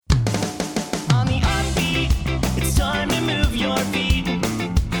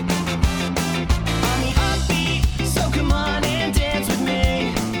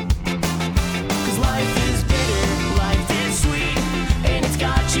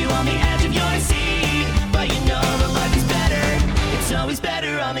on the edge of your seat. But you know that life is better. It's always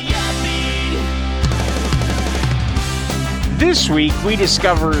better on the upbeat. This week, we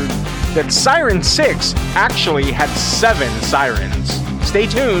discovered that Siren 6 actually had 7 sirens. Stay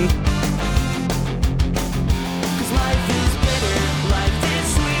tuned. Cause life is bitter, life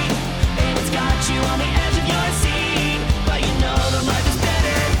is sweet, and it's got you on the edge of your seat. But you know that life is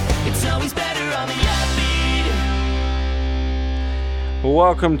better, it's always better on the upbeat.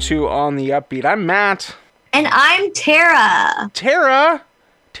 Welcome to On the Upbeat. I'm Matt. And I'm Tara. Tara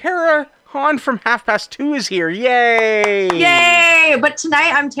Hahn from Half Past Two is here. Yay! Yay! But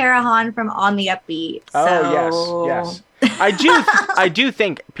tonight I'm Tara Hahn from On the Upbeat. Oh, yes. I do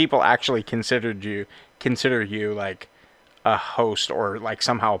think people actually consider you like a host or like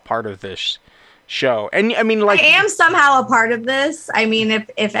somehow a part of this show. And I mean, like, I am somehow a part of this. I mean,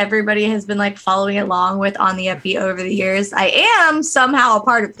 if everybody has been like following along with On the Upbeat over the years, I am somehow a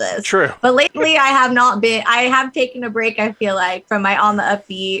part of this. True. But lately I have not been. I have taken a break, I feel like, from my On the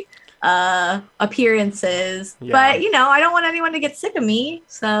Upbeat appearances. Yeah. But, you know, I don't want anyone to get sick of me.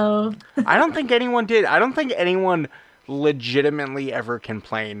 So I don't think anyone did. I don't think anyone legitimately ever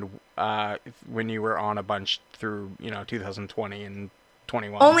complained when you were on a bunch through, 2020 and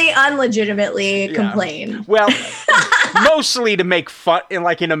 21. only unlegitimately complain. Well, mostly to make fun,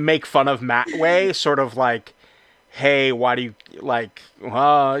 in a make fun of Matt way, sort of like, hey, why do you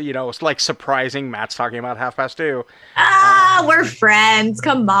it's like surprising Matt's talking about Half Past Two. We're friends.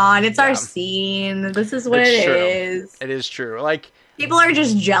 Come on. It's our scene. This is what it is. It is true. Like, people are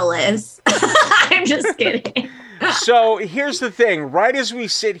just jealous. I'm just kidding. So here's the thing. Right as we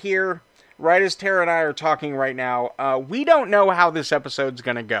sit here, right as Tara and I are talking right now, we don't know how this episode's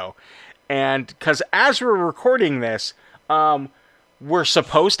going to go. And because as we're recording this, we're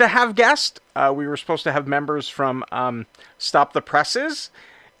supposed to have guests. We were supposed to have members from Stop the Presses.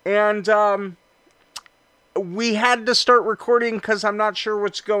 And we had to start recording because I'm not sure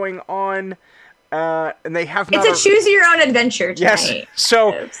what's going on. And they have not. It's a choose your own adventure tonight. Yes.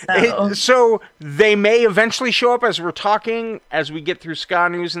 So they may eventually show up as we're talking, as we get through ska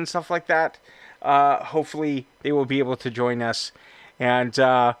news and stuff like that. Hopefully they will be able to join us, and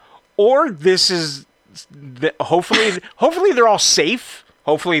or this is hopefully they're all safe.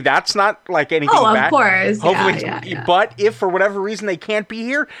 Hopefully that's not like anything bad. Oh, of course. Hopefully, yeah. But if for whatever reason they can't be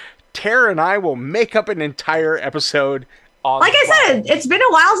here, Tara and I will make up an entire episode. Like I said, it's been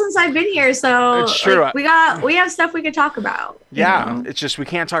a while since I've been here, so it's true. Like, we have stuff we could talk about. Yeah, you know? It's just we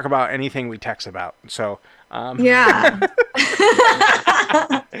can't talk about anything we text about. So yeah,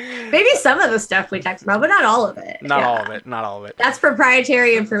 maybe some of the stuff we text about, but not all of it. Not all of it. That's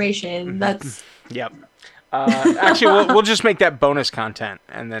proprietary information. That's yep. Actually, we'll just make that bonus content,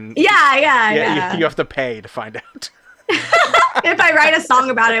 and then yeah. You have to pay to find out. If I write a song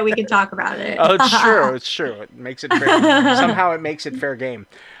about it, we can talk about it. Oh, it's true. It makes it fair. Somehow it makes it fair game.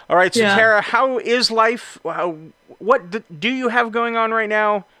 All right, so Tara, how is life? What do you have going on right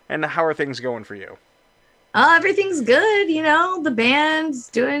now, and how are things going for you? Everything's good. The band's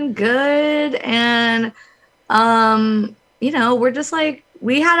doing good, and we're just like,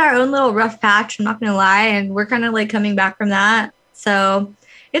 we had our own little rough patch, I'm not gonna lie, and we're kind of like coming back from that. So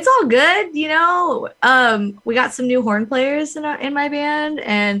it's all good, we got some new horn players in my band,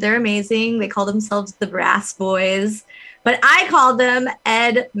 and they're amazing. They call themselves the Brass Boys, but I call them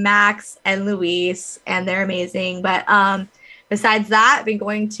Ed, Max, and Luis, and they're amazing. But besides that, I've been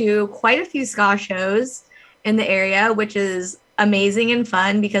going to quite a few ska shows in the area, which is amazing and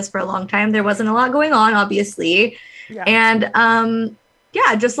fun because for a long time there wasn't a lot going on, obviously. Yeah. And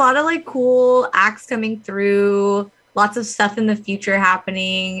just a lot of like cool acts coming through. Lots of stuff in the future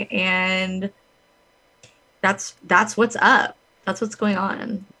happening, and that's what's up. That's what's going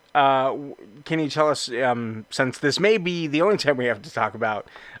on. Can you tell us, since this may be the only time we have to talk about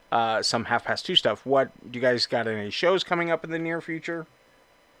some Half Past Two stuff, what do you guys got any shows coming up in the near future?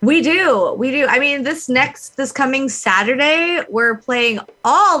 We do. I mean, this coming Saturday, we're playing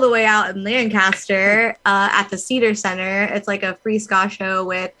all the way out in Lancaster at the Cedar Center. It's like a free ska show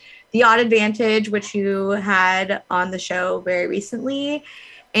with The Odd Advantage, which you had on the show very recently,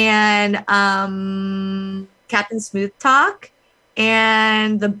 and Captain Smooth Talk,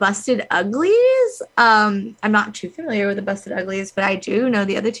 and the Busted Uglies. I'm not too familiar with the Busted Uglies, but I do know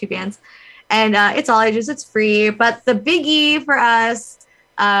the other two bands. And it's all ages, it's free. But the biggie for us,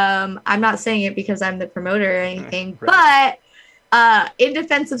 I'm not saying it because I'm the promoter or anything, right. But In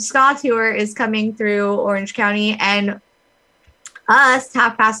Defense of Ska Tour is coming through Orange County, and us,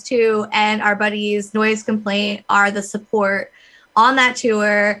 Half Past Two, and our buddies Noise Complaint are the support on that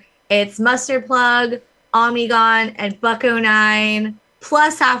tour. It's Mustard Plug, Omnigon, and Bucko 9.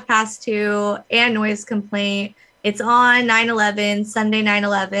 plus 2:30 and Noise Complaint. It's on 9/11, Sunday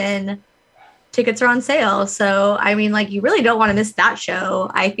 9/11. Tickets are on sale. So, I mean, like, you really don't want to miss that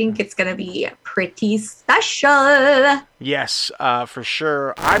show. I think it's going to be pretty special. Yes, for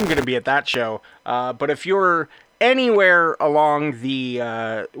sure. I'm going to be at that show. But if you're anywhere along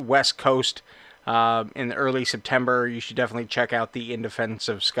the West Coast in early September, you should definitely check out the In Defense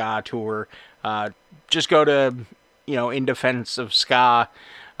of Ska tour. Just go to, In Defense of Ska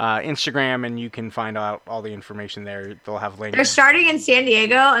Instagram, and you can find out all the information there. They'll have links. They're starting in San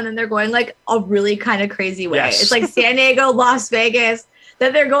Diego, and then they're going like a really kind of crazy way. Yes. It's like San Diego, Las Vegas.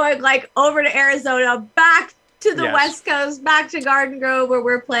 Then they're going like over to Arizona, back to the Yes. West Coast, back to Garden Grove where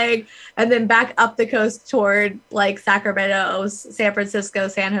we're playing, and then back up the coast toward like Sacramento, San Francisco,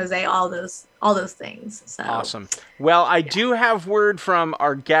 San Jose, all those things. So Awesome. Well, I do have word from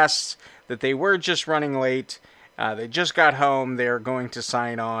our guests that they were just running late. They just got home. They're going to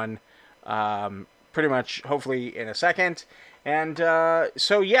sign on pretty much, hopefully, in a second. And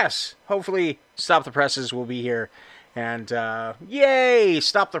so, yes, hopefully Stop the Presses will be here. And yay,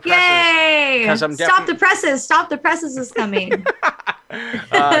 Stop the Presses. Yay! 'Cause I'm Stop the presses. Stop the presses is coming.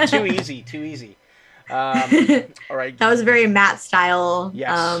 Too easy. All right. That was a very Matt style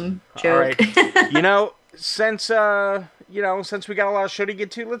Yes. joke. All right. Since we got a lot of show to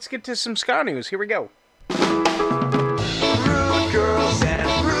get to, let's get to some ska news. Here we go. Rude girls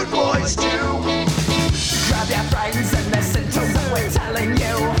and rude boys too. Grab your friends and listen to what we're telling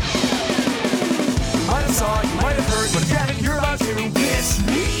you. Might have saw, you might have heard, but again, you're about to this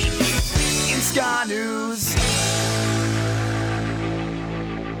week in ska news.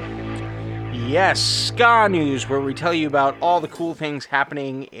 Yes, ska news, where we tell you about all the cool things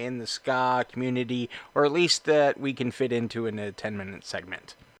happening in the ska community, or at least that we can fit into in a 10-minute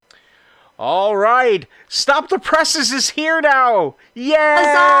segment. All right, Stop the Presses is here now! Yay!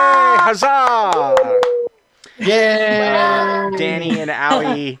 Huzzah! Yeah. Danny and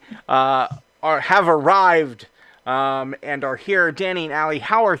Allie have arrived and are here. Danny and Allie,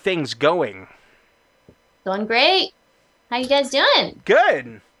 how are things going? Going great. How you guys doing?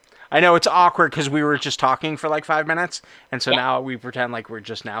 Good. I know it's awkward because we were just talking for like 5 minutes, and so Yeah. now we pretend like we're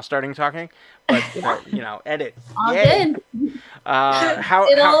just now starting talking. But edit. All Yay. good.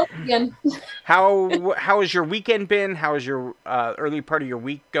 How Again. has your weekend been? How is your early part of your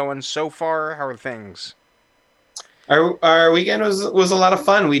week going so far? How are things? Our weekend was a lot of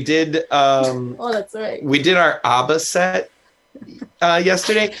fun. We did Oh, that's right. we did our ABBA set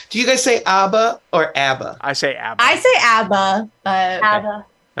yesterday. Do you guys say ABBA or ABBA? I say ABBA. I say ABBA, but ABBA.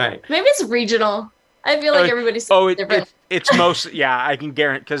 All right. Maybe it's regional. I feel like everybody's different. It's most, yeah, I can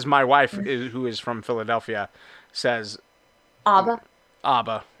guarantee, because my wife, who is from Philadelphia, says ABBA.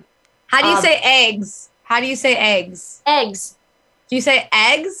 ABBA. how do you say eggs? How do you say eggs? Eggs. Do you say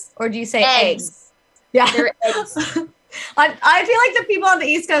eggs or do you say Eggs. eggs? Yeah. They're eggs. I feel like the people on the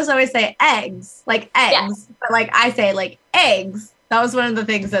East Coast always say eggs, like eggs, Yeah. but like I say like eggs. That was one of the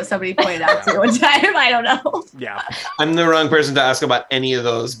things that somebody pointed out to me one time. I don't know. Yeah. I'm the wrong person to ask about any of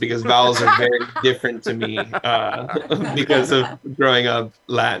those because vowels are very different to me because of growing up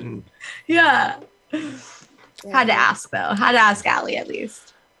Latin. Yeah. Had to ask though. Had to ask Allie at least.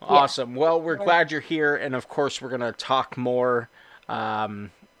 Awesome. Well, we're glad you're here, and of course, we're going to talk more.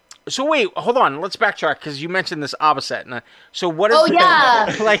 So wait, hold on. Let's backtrack because you mentioned this ABBA set. So what is? Oh,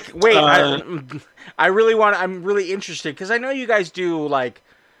 yeah. Like, wait. I'm really interested because I know you guys do like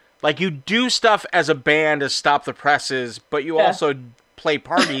you do stuff as a band as Stop the Presses, but you also play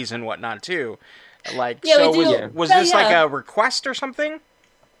parties and whatnot too. Like, Yeah, so we do. was Yeah, this like a request or something?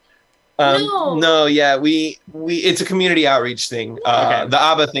 No, yeah, we it's a community outreach thing. Okay. The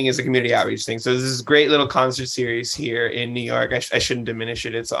ABBA thing is a community outreach thing. So this is a great little concert series here in New York. I shouldn't diminish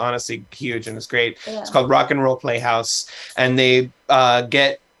it. It's honestly huge and it's great. Yeah. It's called Rock and Roll Playhouse, and they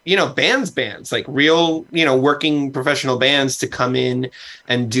get bands like real working professional bands to come in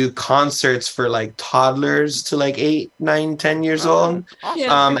and do concerts for like toddlers to like 8, 9, 10 years old. Awesome.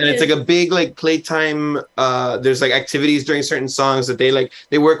 Yeah. And it's like a big like playtime. There's like activities during certain songs that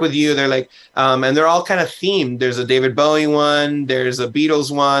they work with you. They're like, and they're all kind of themed. There's a David Bowie one. There's a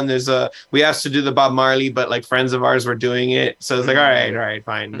Beatles one. We asked to do the Bob Marley, but like friends of ours were doing it. So it's like, all right,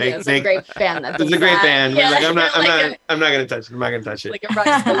 fine. It's a great band. That It's does a great that. band. Yeah. Like, Like I'm not gonna touch it. I'm not gonna touch it. Like a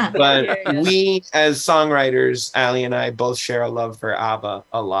rock But yeah. we, as songwriters, Allie and I both share a love for ABBA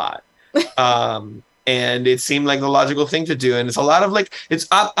a lot. And it seemed like the logical thing to do. And it's a lot of like,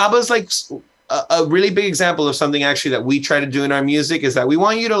 ABBA's like a really big example of something actually that we try to do in our music is that we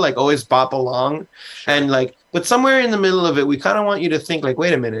want you to like always bop along and like, but somewhere in the middle of it, we kind of want you to think like,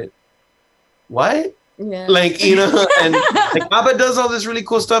 wait a minute, what? Yeah. Like, you know, and like ABBA does all this really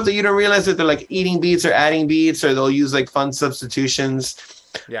cool stuff that you don't realize that they're like eating beats or adding beats, or they'll use like fun substitutions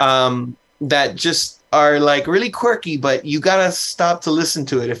that just are like really quirky, but you gotta stop to listen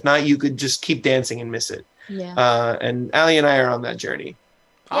to it. If not, you could just keep dancing and miss it. Yeah. And Ali and I are on that journey.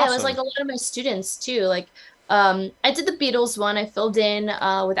 Yeah, it was like a lot of my students too. Like, I did the Beatles one. I filled in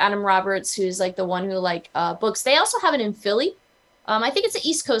with Adam Roberts, who's like the one who like books. They also have it in Philly. I think it's an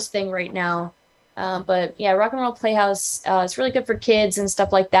East Coast thing right now. But yeah, Rock and Roll Playhouse, it's really good for kids and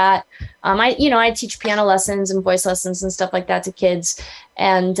stuff like that. I teach piano lessons and voice lessons and stuff like that to kids.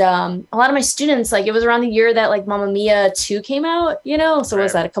 And a lot of my students, like, it was around the year that like Mamma Mia 2 came out, you know? So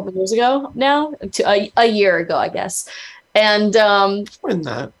was that a couple years ago now? A year ago, I guess. And more than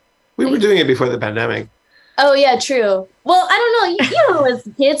that. We were doing it before the pandemic. oh yeah, true. Well, I don't know. You know, as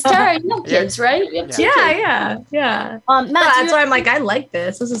kids, Tara, you have kids, right? You have two kids. Yeah. Matt, That's why I'm like, I like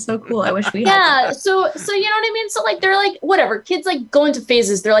this. This is so cool. I wish we had yeah. this. So you know what I mean? So like, they're like, whatever. Kids like go into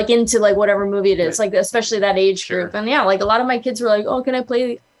phases. They're like into like whatever movie it is, like especially that age group. And yeah, like a lot of my kids were like, oh, can I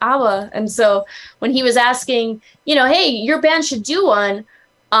play ABBA? And so when he was asking, you know, hey, your band should do one.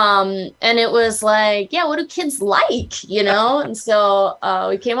 And it was like, yeah, what do kids like, you know? And so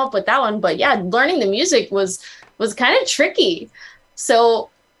we came up with that one. But yeah, learning the music was kind of tricky. So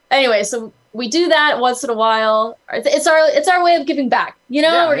anyway, so we do that once in a while. It's our way of giving back, you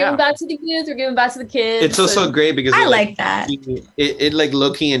know? We're giving back to the youth, we're giving back to the kids. It's also great because I like that. It like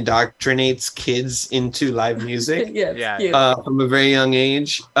low-key indoctrinates kids into live music. Yeah. From a very young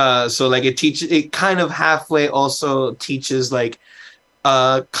age. So like it kind of halfway also teaches like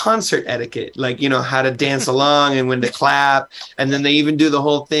concert etiquette, like, you know, how to dance along and when to clap. And then they even do the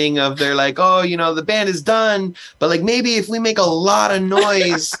whole thing of they're like, oh, you know, the band is done, but like maybe if we make a lot of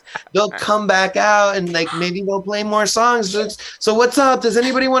noise, they'll come back out and like maybe they'll play more songs. So what's up? Does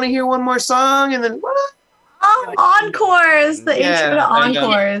anybody want to hear one more song? And then Encores, the intro to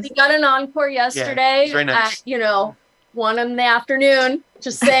Encores. We got an encore yesterday very nice. at, you know, 1 in the afternoon.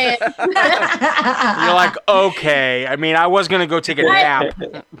 Just saying. You're like, okay. I mean, I was gonna go take a nap,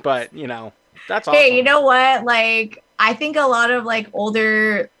 but you know, that's awesome. Hey, you know what? Like, I think a lot of like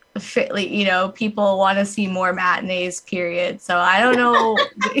older, you know, people want to see more matinees. Period. So I don't know.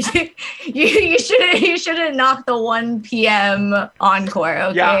 you shouldn't knock the 1 p.m. encore.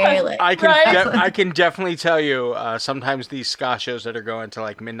 Okay. Yeah, I can definitely tell you. Sometimes these ska shows that are going to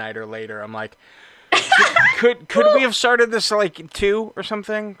like midnight or later, I'm like, could we have started this like 2 or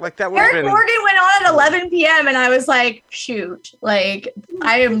something? Like that would have Eric been. Morgan went on at 11 p.m. and I was like, shoot, like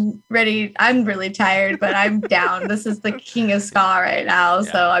I am ready. I'm really tired, but I'm down. This is the king of ska right now,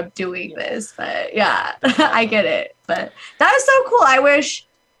 so I'm doing this. But yeah, I get it. But that was so cool. I wish,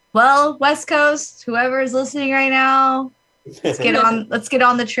 well, West Coast, whoever is listening right now, let's get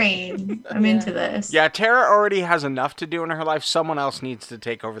on the train. I'm into this. Yeah, Tara already has enough to do in her life. Someone else needs to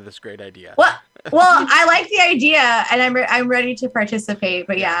take over this great idea. Well, I like the idea, and I'm ready to participate.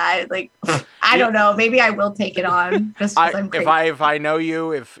 But yeah, I don't know. Maybe I will take it on. Just I'm crazy. If I know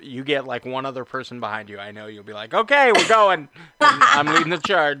you, if you get like one other person behind you, I know you'll be like, okay, we're going. I'm leading the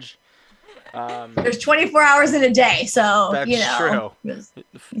charge. There's 24 hours in a day, so that's you know. True.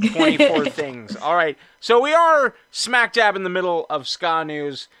 24 things. All right, so we are smack dab in the middle of ska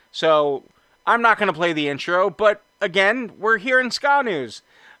news. So I'm not going to play the intro, but again, we're here in ska news.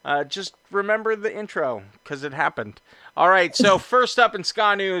 Just remember the intro because it happened. All right, so first up in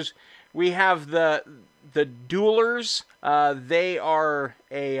ska news, we have the Duelers. They are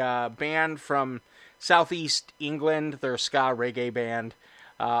a band from Southeast England. They're a ska reggae band.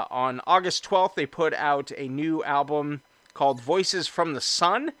 On August 12th, they put out a new album called Voices from the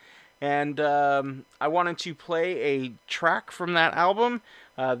Sun, and I wanted to play a track from that album.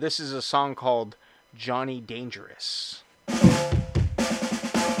 This is a song called Johnny Dangerous.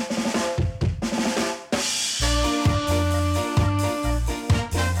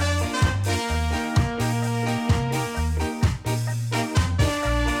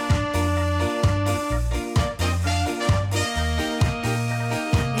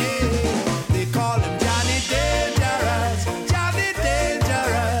 Johnny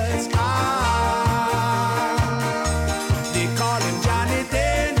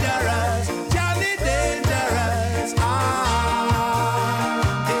Dangerous,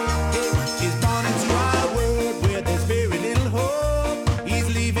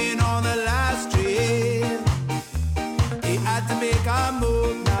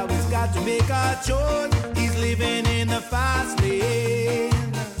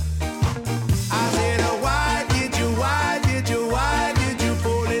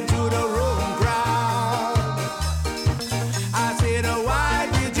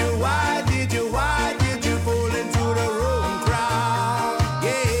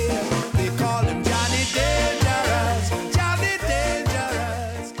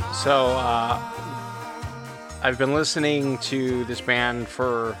 So, I've been listening to this band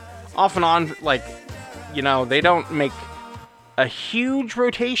for off and on, like, they don't make a huge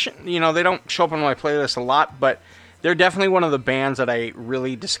rotation. They don't show up on my playlist a lot, but they're definitely one of the bands that I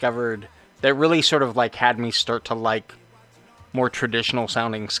really discovered that really sort of, like, had me start to like more traditional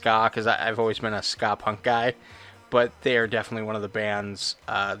sounding ska, because I've always been a ska punk guy, but they are definitely one of the bands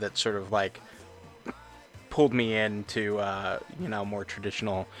that sort of, like, pulled me into, more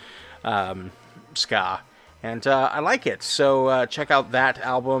traditional ska. And I like it. So check out that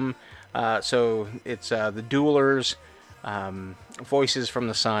album. So it's The Duelers, Voices from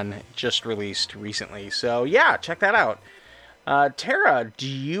the Sun, just released recently. So yeah, check that out. Tara, do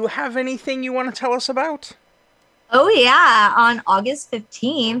you have anything you want to tell us about? Oh yeah, on August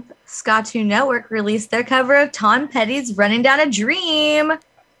 15th, Ska2 Network released their cover of Tom Petty's Running Down a Dream.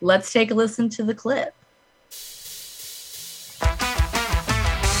 Let's take a listen to the clip.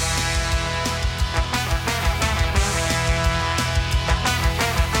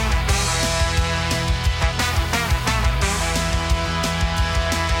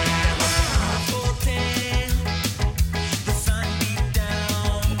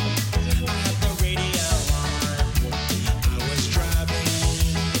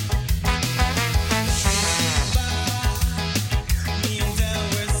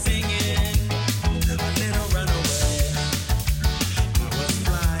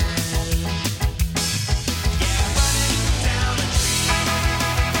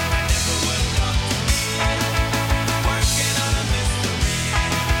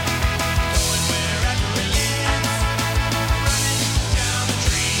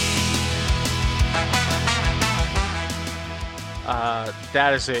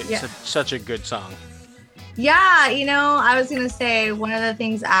 That is such a good song. Yeah, I was going to say one of the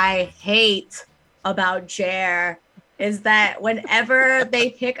things I hate about Jer is that whenever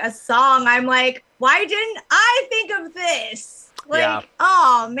they pick a song, I'm like, why didn't I think of this? Like,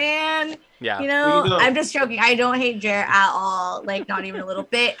 oh, man. Yeah. I'm just joking. I don't hate Jer at all. Like, not even a little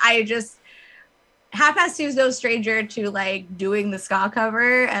bit. I just, Half Past Two is no stranger to, like, doing the ska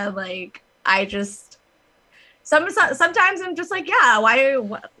cover. And, like, I just... Sometimes I'm just like, yeah, where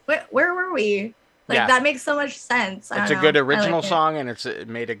were we? Like, that makes so much sense. It's a good original song, and it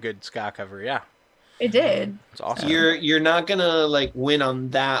made a good ska cover, yeah. It did. It's awesome. You're not gonna, like, win on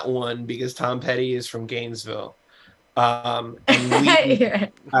that one because Tom Petty is from Gainesville. And we,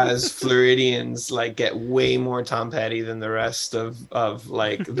 as Floridians, like, get way more Tom Petty than the rest of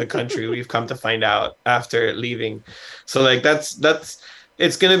like, the country, we've come to find out after leaving. So, like, that's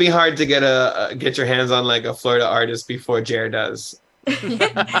it's gonna be hard to get your hands on, like, a Florida artist before Jer does.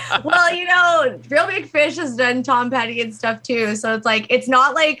 Well, Real Big Fish has done Tom Petty and stuff too, so it's like it's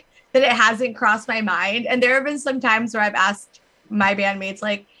not like that it hasn't crossed my mind. And there have been some times where I've asked my bandmates,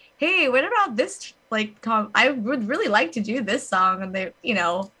 like, "Hey, what about this? Like, I would really like to do this song," and they,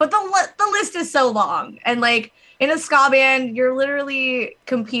 but the list is so long, and like in a ska band, you're literally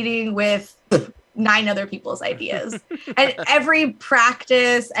competing with 9 other people's ideas. And every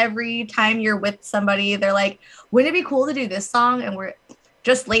practice, every time you're with somebody, they're like, wouldn't it be cool to do this song? And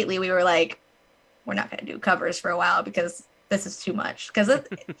lately we were like, we're not going to do covers for a while because this is too much. Because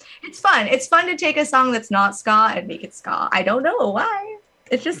it's fun. It's fun to take a song that's not ska and make it ska. I don't know why.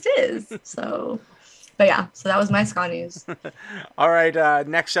 It just is. So that was my ska news. All right.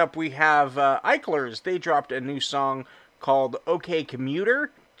 Next up, we have Eichlers. They dropped a new song called OK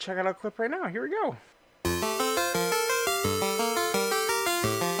Commuter. Check out a clip right now. Here we go.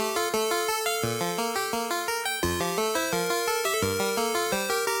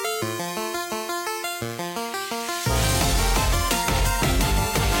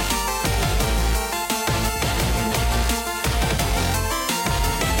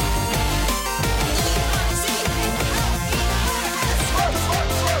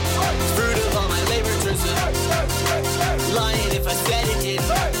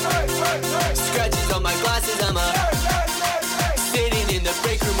 Scratches on my glasses, I'm sitting in the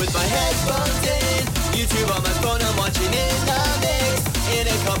break room with my headphones in. YouTube on my phone, I'm watching in the mix. In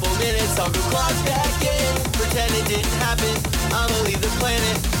a couple minutes, I'll go clock back in. Pretend it didn't happen, I'ma leave the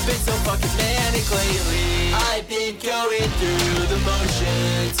planet. Been so fucking manic lately. I've been going through the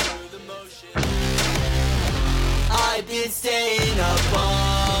motions. I've been staying up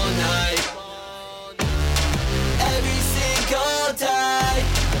all night. Every single day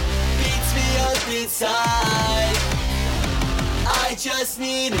beats me up inside. I just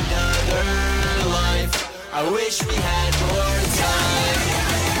need another life. I wish we had more time.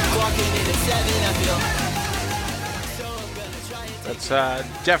 Walking in at 7, I feel. So I'm gonna try and That's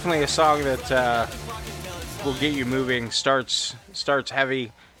definitely a song that will get you moving. Starts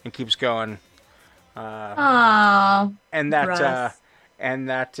heavy, and keeps going. Aww. And that Russ.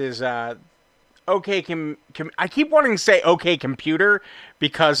 is OK. I keep wanting to say OK Computer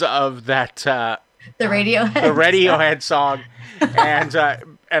because of that The Radiohead. the Radiohead song, and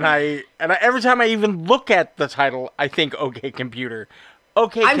I every time I even look at the title, I think OK Computer.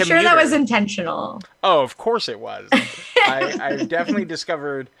 OK I'm Computer. sure that was intentional. Oh, of course it was. I definitely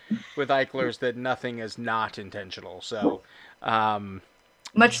discovered with Eichlers that nothing is not intentional. So,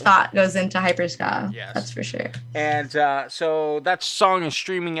 Much thought goes into Hyperska. Yes. That's for sure. and so that song is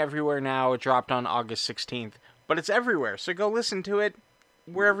streaming everywhere now. It dropped on August 16th, but it's everywhere. So go listen to it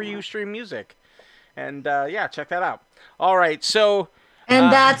wherever you stream music. And yeah, check that out. All right, so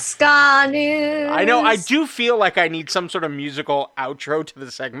And that's ska news. I know I do feel like I need some sort of musical outro to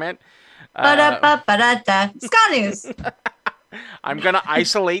the segment. Ba-da-ba-ba-da-da. Ska news. I'm gonna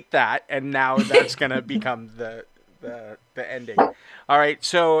isolate that, and now that's gonna become the ending. All right,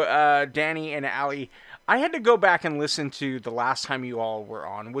 so Danny and Allie, I had to go back and listen to the last time you all were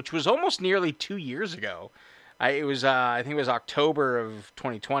on, which was almost nearly 2 years ago. I think it was October of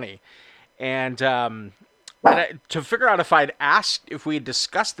 2020, and to figure out if I'd asked if we had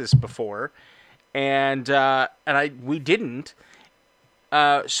discussed this before, and we didn't.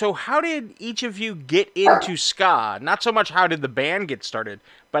 So how did each of you get into ska? Not so much how did the band get started,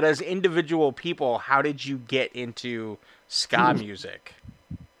 but as individual people, how did you get into ska music?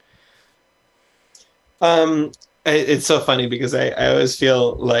 It's so funny because I always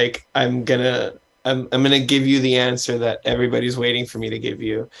feel like I'm gonna give you the answer that everybody's waiting for me to give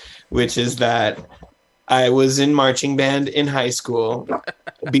you, which is that I was in marching band in high school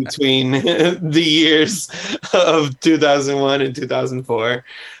between the years of 2001 and 2004.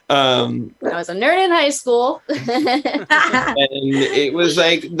 I was a nerd in high school. And it was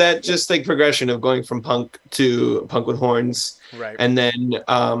like that, just like progression of going from punk to punk with horns, Right. and then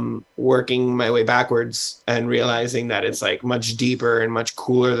working my way backwards and realizing that it's like much deeper and much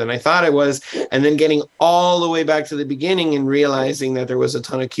cooler than I thought it was, and then getting all the way back to the beginning and realizing that there was a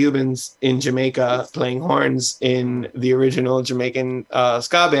ton of Cubans in Jamaica playing horns in the original Jamaican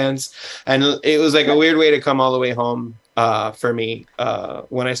ska bands, and it was like a weird way to come all the way home for me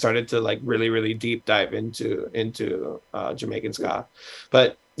when I started to like really deep dive into Jamaican ska.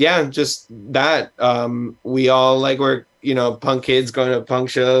 But yeah, just that we all like were, you know, punk kids going to punk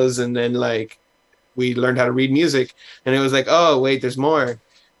shows, and then like we learned how to read music, and it was like, oh wait, there's more,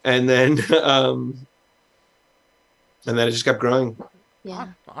 and then it just kept growing. Yeah.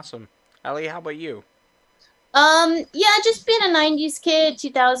 Awesome. Ellie, how about you? Yeah, just being a 90s kid,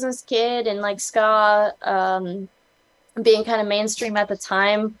 2000s kid, and like ska, being kind of mainstream at the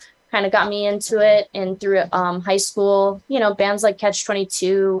time kind of got me into it. And through high school, you know, bands like Catch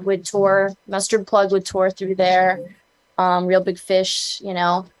 22 would tour, Mustard Plug would tour through there, Real Big Fish, you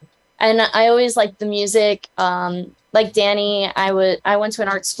know. And I always liked the music. Like Danny, I went to an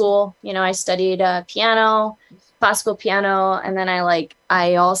art school, you know, I studied piano, classical piano, and then I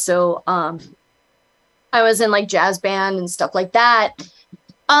also I was in like jazz band and stuff like that.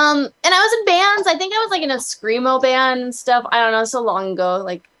 And I was in bands. I think I was like in a screamo band and stuff. I don't know, so long ago.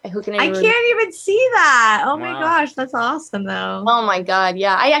 Like, who can I can't even see that. Oh my Wow. gosh, that's awesome though. Oh my god,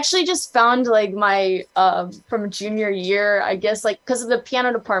 yeah. I actually just found like my from junior year, I guess, like because of the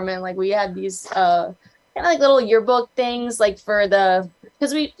piano department, like we had these kind of like little yearbook things, like for the,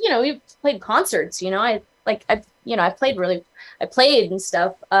 because we played concerts, you know. I played and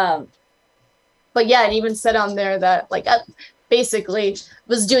stuff. But yeah, it even said on there that like basically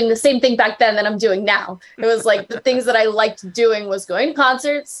was doing the same thing back then that I'm doing now. It was like the things that I liked doing was going to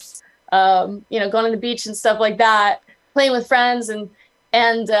concerts, going to the beach and stuff like that, playing with friends and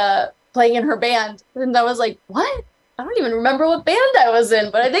playing in her band. And I was like, what? I don't even remember what band I was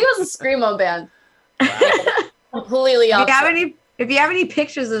in, but I think it was a screamo band. Completely If opposite. you have any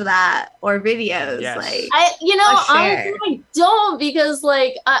pictures of that or videos, Yes. like honestly, share. I don't, because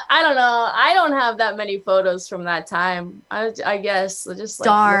like I don't know, I don't have that many photos from that time. I guess just like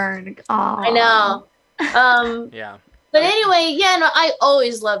darn. Aw. I know. Yeah. But anyway, yeah, no, I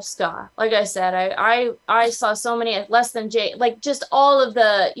always loved ska. Like I said, I saw so many Less Than Jake, like just all of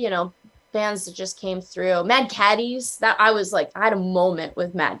the, bands that just came through. Mad Caddies, that I had a moment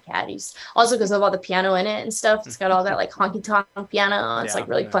with Mad Caddies. Also because of all the piano in it and stuff. It's got all that like honky tonk piano. It's like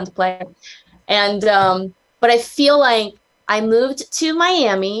really fun to play. And but I feel like I moved to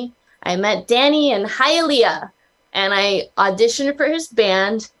Miami. I met Danny and Hialeah, and I auditioned for his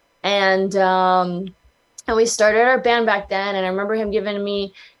band, and we started our band back then. And I remember him giving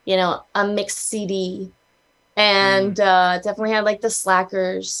me, a mixed CD. And definitely had like the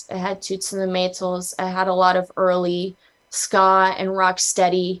Slackers. I had Toots and the Maytals. I had a lot of early ska and rock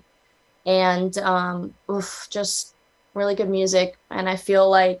steady, and just really good music. And I feel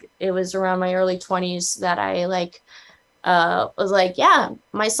like it was around my early 20s that I was like, yeah,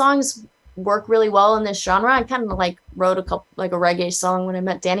 my songs work really well in this genre. I kind of like wrote a reggae song when I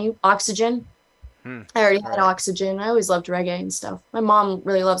met Danny, Oxygen. I already had Oxygen. I always loved reggae and stuff. My mom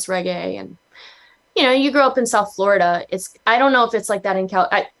really loves reggae, and you grow up in South Florida. I don't know if it's like that in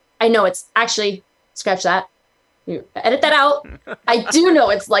I know it's actually, scratch that. You edit that out. I do know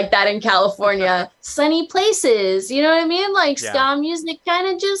it's like that in California. Sunny places, you know what I mean? Like ska music kind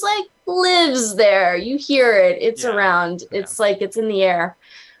of just like lives there. You hear it. It's around. Yeah. It's like it's in the air.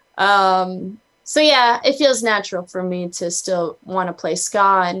 So yeah, it feels natural for me to still want to play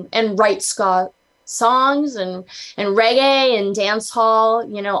ska and write ska songs and reggae and dance hall,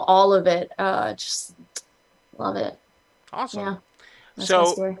 all of it. Just love it. Awesome. Yeah. That's so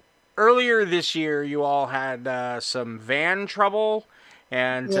my story. Earlier this year, you all had some van trouble,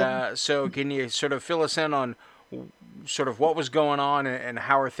 and so can you sort of fill us in on sort of what was going on and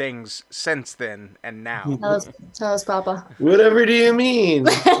how are things since then and now? Tell us, Papa. Whatever do you mean?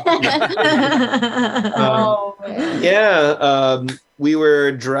 We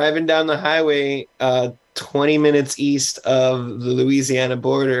were driving down the highway 20 minutes east of the Louisiana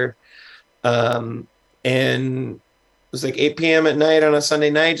border, and it was like 8 p.m. at night on a Sunday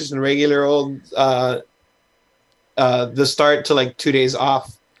night, just a regular old the start to like 2 days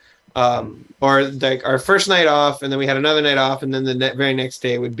off, or like our first night off, and then we had another night off, and then the very next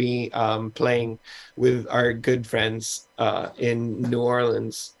day would be playing with our good friends in New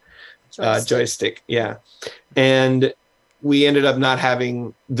Orleans, Joystick, and we ended up not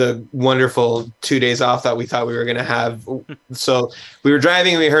having the wonderful 2 days off that we thought we were going to have. So we were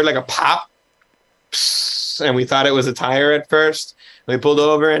driving and we heard like a pop, and we thought it was a tire at first. We pulled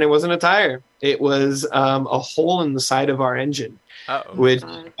over and it wasn't a tire. It was a hole in the side of our engine, which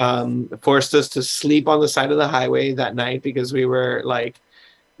forced us to sleep on the side of the highway that night because we were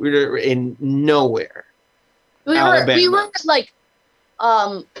in nowhere. We were like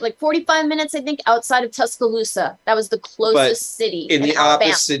 45 minutes, I think, outside of Tuscaloosa. That was the closest city in the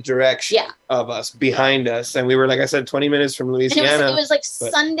Alabama. Opposite direction of us, behind us. And we were, like I said, 20 minutes from Louisiana. It was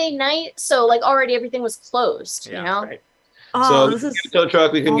Sunday night, so like already everything was closed, Right. So this is tow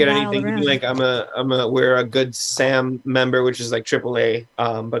truck, we couldn't get anything. Like we're a Good Sam member, which is like AAA,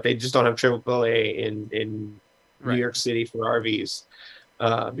 but they just don't have AAA in New York City for RVs.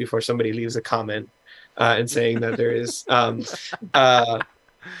 Before somebody leaves a comment and saying that there is,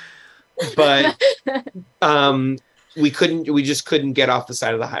 but we just couldn't get off the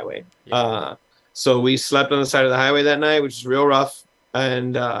side of the highway. So we slept on the side of the highway that night, which is real rough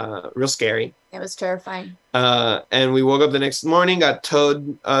and real scary. It was terrifying. And we woke up the next morning, got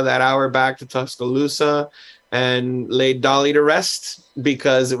towed that hour back to Tuscaloosa, and laid Dolly to rest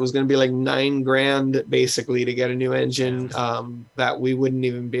because it was going to be like $9,000 basically to get a new engine that we wouldn't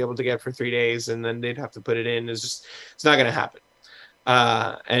even be able to get for 3 days, and then they'd have to put it in. It's not going to happen.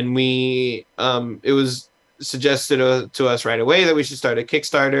 And it was suggested to us right away that we should start a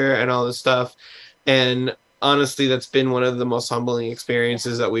Kickstarter and all this stuff. And honestly, that's been one of the most humbling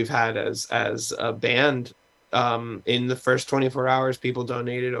experiences that we've had as a band. In the first 24 hours, people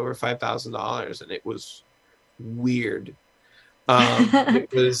donated over $5,000, and it was weird.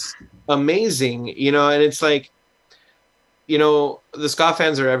 It was amazing, and it's like, the ska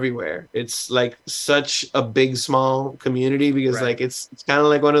fans are everywhere. It's like such a big, small community because like it's kind of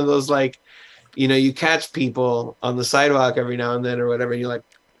like one of those like, you catch people on the sidewalk every now and then or whatever, and you're like,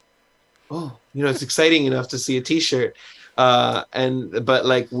 oh, it's exciting enough to see a t-shirt. But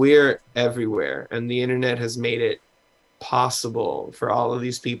like we're everywhere, and the internet has made it possible for all of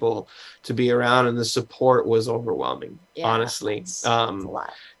these people to be around, and the support was overwhelming. Honestly,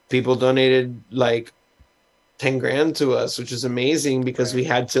 people donated like $10,000 to us, which is amazing because we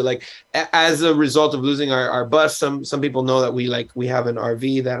had to like, as a result of losing our bus. Some people know that we have an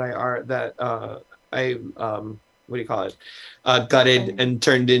RV that what do you call it? Gutted and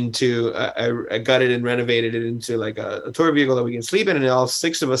turned into gutted and renovated it into like a tour vehicle that we can sleep in, and all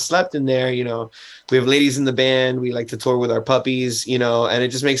 6 of us slept in there. We have ladies in the band. We like to tour with our puppies, and it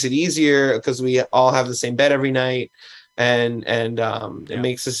just makes it easier because we all have the same bed every night, and it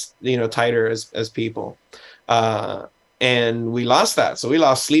makes us tighter as people. And we lost that, so we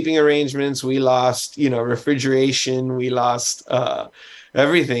lost sleeping arrangements, we lost refrigeration, we lost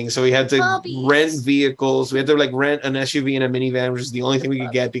everything. So we had to rent vehicles. We had to like rent an SUV and a minivan, which is the only thing we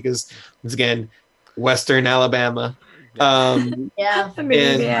could get because, once again, Western Alabama. Yay.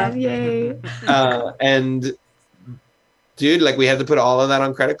 And dude, like we had to put all of that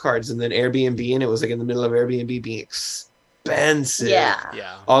on credit cards, and then Airbnb, and it was like in the middle of Airbnb being expensive. Yeah.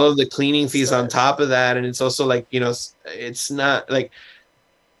 Yeah. All of the cleaning fees So- on top of that, and it's also like, it's not like,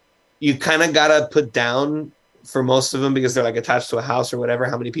 you kind of gotta put down for most of them because they're like attached to a house or whatever,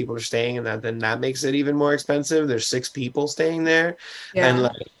 how many people are staying, and that makes it even more expensive. There's 6 people staying there, and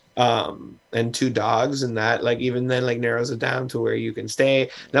like and 2 dogs, and that like even then like narrows it down to where you can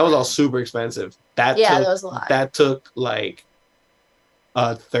stay. That was all super expensive. That was a lot. That took like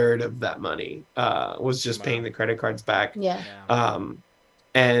a third of that money. Was just paying the credit cards back. Yeah.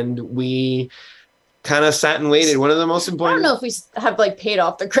 And we kind of sat and waited. One of the most I don't important. know if we have like paid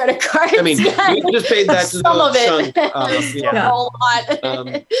off the credit cards. I mean, yet. we just paid that to Some the of it. chunk. Not a whole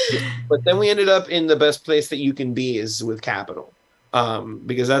lot. But then we ended up in the best place that you can be is with capital.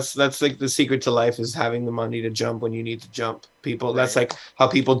 Because that's like the secret to life, is having the money to jump when you need to jump. People, that's like how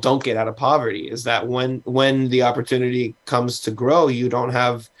people don't get out of poverty, is that when the opportunity comes to grow, you don't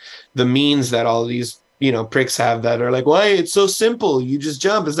have the means that all these pricks have that are like, why, it's so simple, you just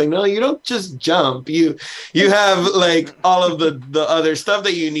jump. It's like, no, you don't just jump. You have like all of the other stuff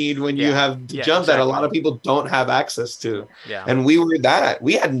that you need when you have to jump, that a lot of people don't have access to. Yeah. And we were that.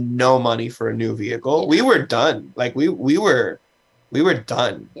 We had no money for a new vehicle. We were done. Like we were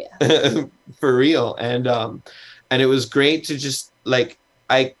done. For real. And it was great to just like,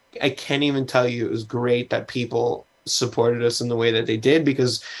 I can't even tell you, it was great that people supported us in the way that they did,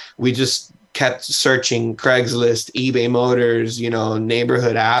 because we just kept searching Craigslist, eBay Motors,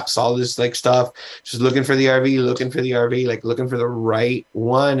 neighborhood apps, all this like stuff, just looking for the RV, like looking for the right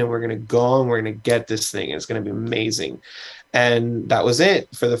one. And we're going to go and we're going to get this thing. It's going to be amazing. And that was it.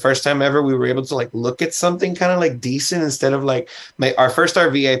 For the first time ever, we were able to like look at something kind of like decent, instead of like our first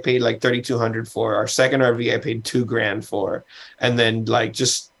RV I paid like $3,200 for. Our second RV I paid $2,000 for, and then like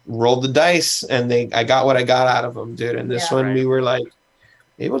just rolled the dice, and I got what I got out of them, dude. And this one we were like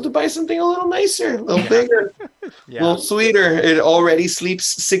able to buy something a little nicer, a little bigger, a little sweeter. It already sleeps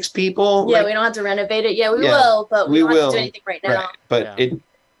 6 people. Yeah, we don't have to renovate it. Yeah, we will, but we don't have to do anything right now. But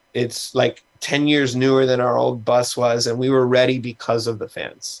it's like 10 years newer than our old bus was, and we were ready because of the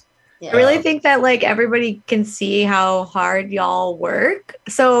fans. I really think that like everybody can see how hard y'all work.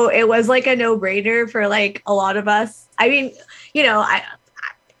 So it was like a no-brainer for like a lot of us. I mean,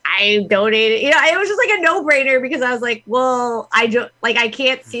 I donated, it was just like a no-brainer, because I was like, well, I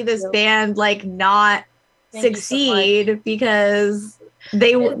can't see this band like not succeed, because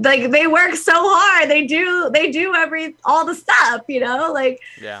they work so hard. They do all the stuff,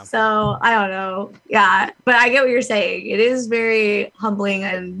 So I don't know. Yeah. But I get what you're saying. It is very humbling,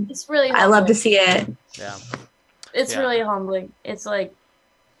 and it's really humbling. I love to see it. Yeah. It's really humbling. It's like,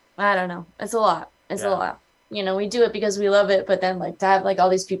 I don't know. It's a lot. It's a lot. We do it because we love it, but then like to have like all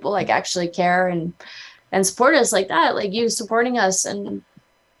these people like actually care and support us like that, like you supporting us, and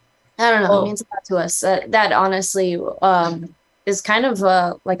I don't know, it means a lot to us. That honestly is kind of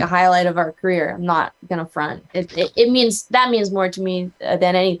like a highlight of our career. I'm not gonna front. It means more to me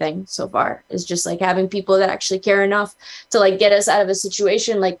than anything so far. Is just like having people that actually care enough to like get us out of a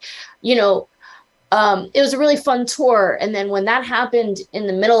situation. Like, it was a really fun tour, and then when that happened in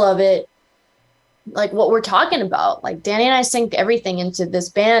the middle of it, like what we're talking about, like Danny and I sync everything into this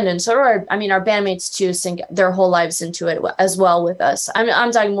band, and so do our bandmates too sync their whole lives into it as well with us.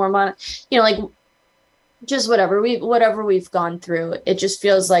 I'm talking more about, like just whatever we've gone through. It just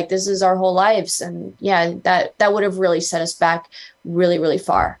feels like this is our whole lives, and that would have really set us back really, really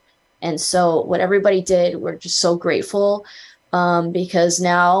far. And so what everybody did, we're just so grateful, because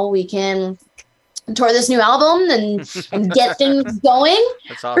now we can tour this new album and get things going.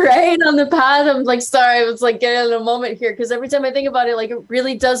 That's awesome. Right on the path. I'm like, sorry, I was like getting in a moment here, because every time I think about it, like it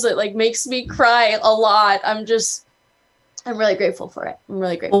really does, it like makes me cry a lot. I'm really grateful for it. I'm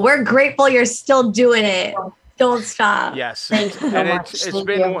really grateful. Well, we're grateful you're still doing it. Don't stop. Yes. Thank you so and much.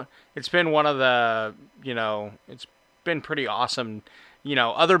 it's been one of the, it's been pretty awesome.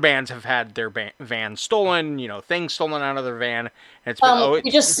 Other bands have had their van stolen, things stolen out of their van. And it's been,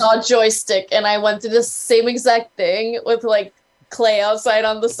 we just saw Joystick, and I went through the same exact thing with like Clay outside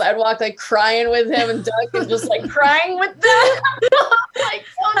on the sidewalk, like crying with him, and Doug is just like crying with them. Like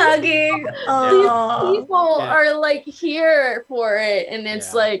hugging. These people are like here for it, and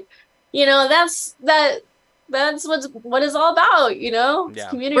it's like, that's what it's all about, It's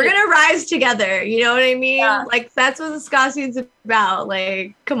community. We're gonna rise together, you know what I mean? Like that's what the ska scene's about.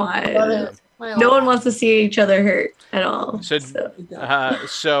 Like, come on. No one wants to see each other hurt at all.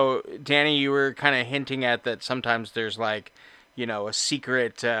 So Danny, you were kind of hinting at that sometimes there's like, a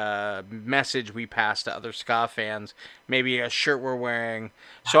secret message we pass to other ska fans, maybe a shirt we're wearing.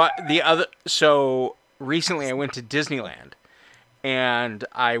 So recently I went to Disneyland, and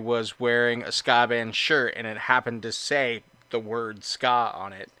I was wearing a ska band shirt, and it happened to say the word ska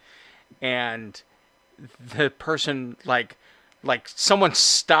on it, and the person like someone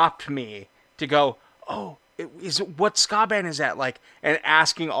stopped me to go, oh, what ska band is that, like, and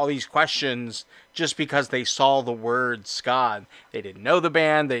asking all these questions just because they saw the word ska. They didn't know the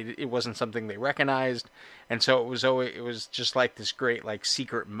band, it wasn't something they recognized, and so it was just like this great like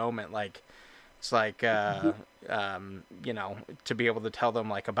secret moment, like it's like to be able to tell them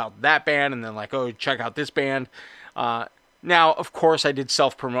like about that band, and then like, oh, check out this band. Now, of course, I did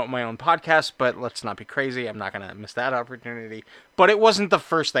self-promote my own podcast, but let's not be crazy. I'm not going to miss that opportunity. But it wasn't the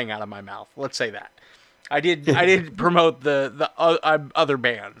first thing out of my mouth. Let's say that. I did promote the other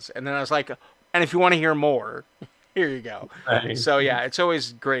bands, and then I was like, and if you want to hear more, here you go. Right. So yeah, it's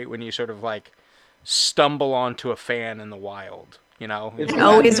always great when you sort of like stumble onto a fan in the wild. You know, I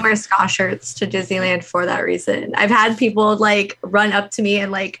always wear ska shirts to Disneyland for that reason. I've had people like run up to me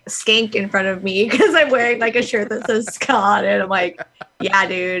and like skank in front of me because I'm wearing like a shirt that says ska on it. I'm like, yeah,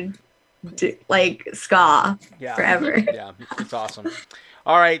 dude, like ska forever. Yeah, it's awesome.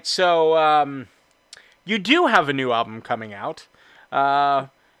 All right, so you do have a new album coming out.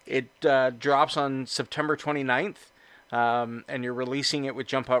 It drops on September 29th, and you're releasing it with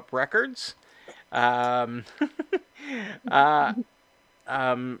Jump Up Records. How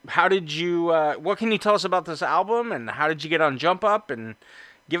did you, what can you tell us about this album, and how did you get on Jump Up, and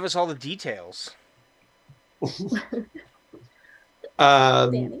give us all the details?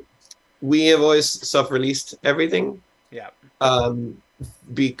 We have always self-released everything. Yeah.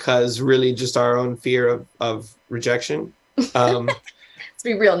 Because really just our own fear of rejection. Let's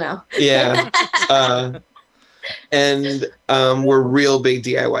be real now. Yeah. And we're real big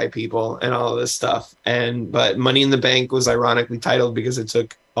DIY people and all of this stuff. But Money in the Bank was ironically titled because it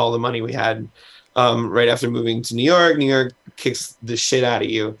took all the money we had right after moving to New York. New York kicks the shit out of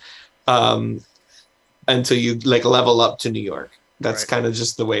you until you like level up to New York. That's kind of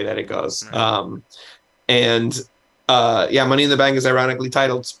just the way that it goes. Right. Money in the Bank is ironically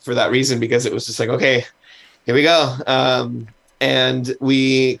titled for that reason, because it was just like, okay, here we go. And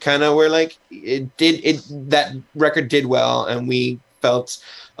we kind of were like, that record did well, and we felt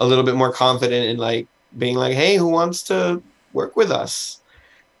a little bit more confident in like being like, hey, who wants to work with us?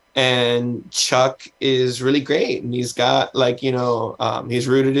 And Chuck is really great, and he's got like, he's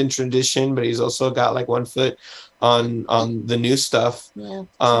rooted in tradition, but he's also got like one foot on the new stuff. Yeah.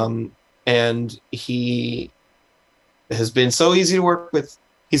 And he has been so easy to work with.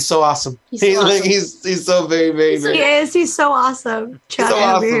 He's so awesome. He's so very, very, very. He is. He's so awesome. Chuck, so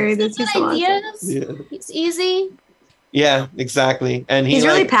awesome. He's so awesome. Yeah. He's easy. Yeah, exactly. And he's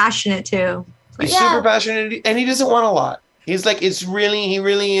really passionate too. He's super passionate, and he doesn't want a lot. He's like, he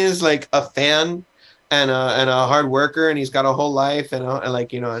really is like a fan and a hard worker, and he's got a whole life and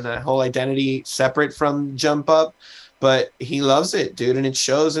a whole identity separate from Jump Up, but he loves it, dude, and it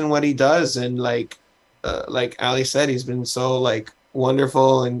shows in what he does. And like Ali said, he's been so like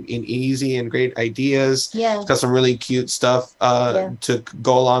wonderful and easy and great ideas. Yeah. He's got some really cute stuff to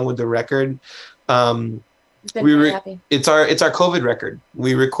go along with the record. Happy. It's our COVID record.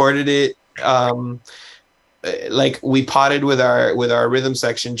 We recorded it like we potted with our rhythm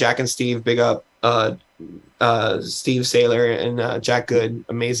section. Jack and Steve, big up Steve Saylor and Jack Good,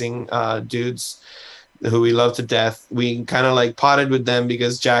 amazing dudes who we love to death. We kind of like potted with them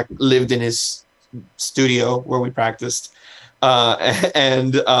because Jack lived in his studio where we practiced. We had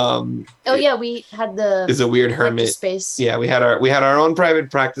is a weird hermit space. Yeah, we had our own private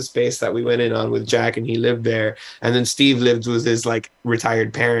practice space that we went in on with Jack, and he lived there. And then Steve lived with his like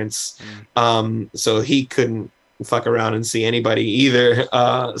retired parents, so he couldn't fuck around and see anybody either.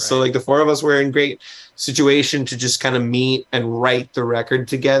 So like the four of us were in great situation to just kind of meet and write the record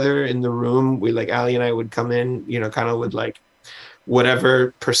together in the room. We like Ali and I would come in, kind of with like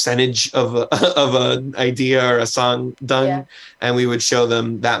whatever percentage of an idea or a song done, and we would show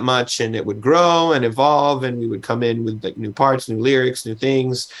them that much, and it would grow and evolve, and we would come in with like new parts, new lyrics, new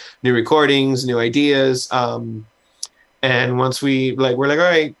things, new recordings, new ideas. And once we're like, all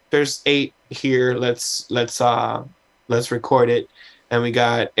right, there's 8 here, let's record it. And we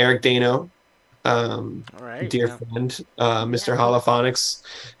got Eric Dano, dear friend, Mr. Holophonics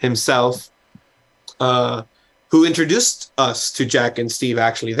himself, who introduced us to Jack and Steve.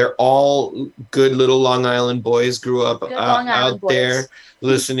 Actually, they're all good little Long Island boys, grew up out there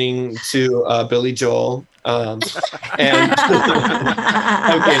listening to Billy Joel. And I'm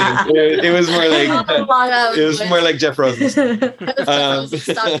kidding. It was more like Jeff Rosen.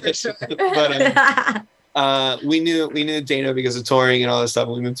 we knew Dana because of touring and all this stuff.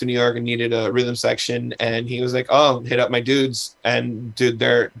 We moved to New York and needed a rhythm section, and he was like, "Oh, hit up my dudes." And dude,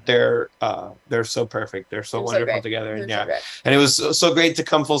 they're so perfect. They're so wonderful together. And yeah, and it was so great to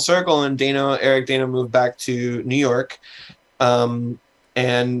come full circle. And Eric Dana moved back to New York,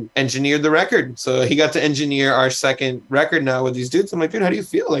 and engineered the record. So he got to engineer our second record now with these dudes. I'm like, dude, how do you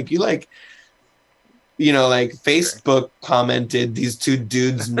feel? Like, you like, you know, like Facebook commented these two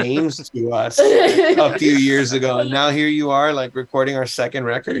dudes' names to us a few years ago, and now here you are, like, recording our second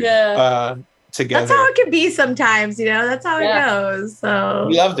record together. That's how it can be sometimes, you know. That's how it goes. So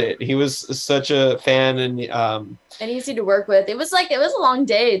we loved it. He was such a fan, and easy to work with. It was a long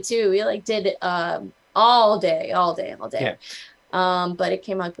day too. We like did all day. Yeah. But it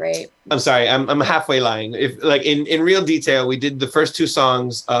came out great. I'm sorry, I'm halfway lying. If like in real detail, we did the first two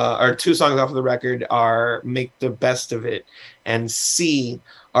songs, or two songs off of the record are Make the Best of It and C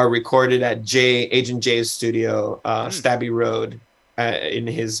are recorded at Agent J's studio, Stabby Road, in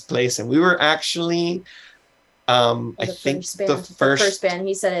his place. And we were actually I think the first band.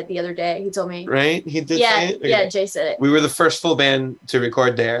 He said it the other day. He told me. Right? He did say it? Yeah, Jay said it. We were the first full band to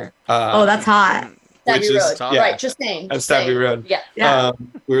record there. Oh, that's hot. Stabby Road. Right, just saying. At Stabby Road. Yeah.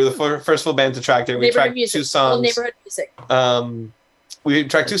 We were the first full band to track there. We tracked two songs. Neighborhood music. We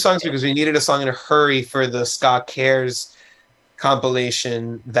tracked two songs because we needed a song in a hurry for the Ska Cares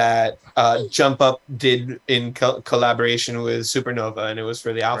compilation that Jump Up did in collaboration with Supernova, and it was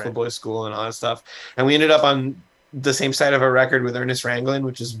for the Alpha Boy School and all that stuff. And we ended up on the same side of a record with Ernest Ranglin,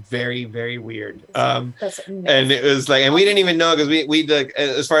 which is very, very weird. That's amazing. And it was like, and we didn't even know, because we like,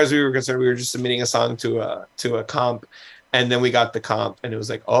 as far as we were concerned, we were just submitting a song to a comp, and then we got the comp, and it was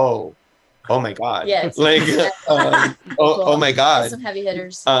like, oh my god, like oh my god, some heavy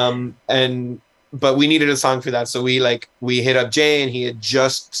hitters. But we needed a song for that, so we hit up Jay, and he had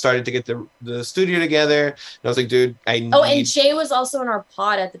just started to get the studio together, and I was like, dude, and Jay was also in our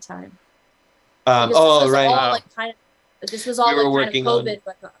pod at the time. Right. This was all we were like working kind of COVID,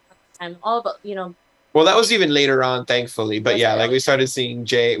 but at the time, all about, you know. Well, that was even later on, thankfully. But yeah, like we started seeing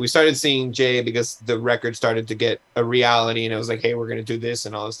Jay because the record started to get a reality, and it was like, hey, we're gonna do this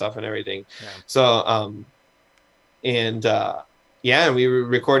and all this stuff and everything. Yeah. So and we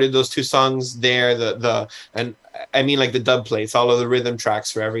recorded those two songs there. And I mean, like the dub plates, all of the rhythm tracks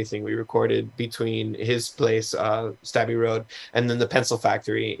for everything we recorded between his place, Stabby Road, and then the Pencil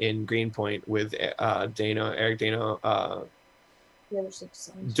Factory in Greenpoint with Eric Dana, the other 6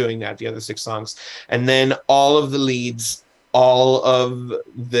 songs. Doing the other 6 songs. And then all of the leads, all of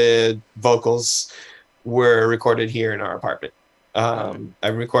the vocals were recorded here in our apartment. I'm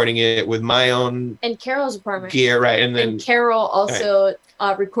recording it with my own and Carol's apartment gear, right? And then Carol also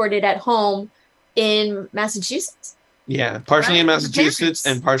recorded at home in Massachusetts. Yeah, partially in Massachusetts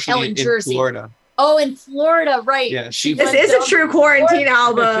and partially in Jersey. Florida. Oh, in Florida, right? Yeah, this is a true quarantine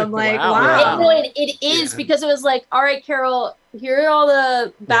album. Like, wow. It is because it was like, all right, Carol, here are all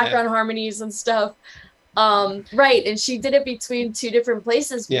the background harmonies and stuff. Right, and she did it between 2 different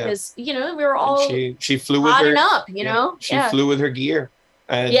places because we were all she flew with her up, you know. She flew with her gear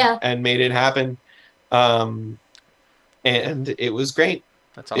and made it happen. And it was great.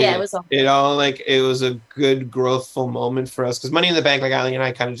 That's awesome. Yeah, it was awesome. It was a good growthful moment for us because Money in the Bank, like Ali and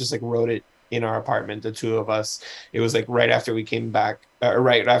I kind of just like wrote it in our apartment, the 2 of us. It was like right after we came back,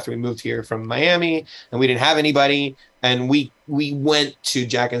 right after we moved here from Miami, and we didn't have anybody, and we went to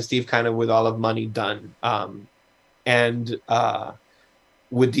Jack and Steve kind of with all of Money done, and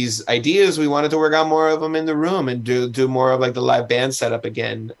with these ideas, we wanted to work out more of them in the room and do more of like the live band setup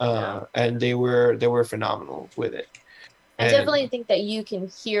again, and they were phenomenal with it. I definitely think that you can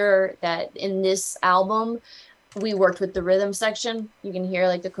hear that in this album. We worked with the rhythm section. You can hear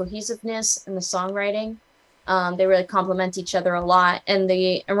like the cohesiveness and the songwriting. They really complement each other a lot, and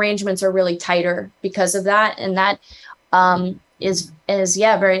the arrangements are really tighter because of that. And that is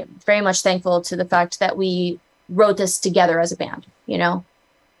very, very much thankful to the fact that we wrote this together as a band. You know.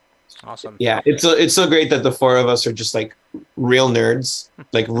 Awesome. Yeah, it's so great that the 4 of us are just like real nerds,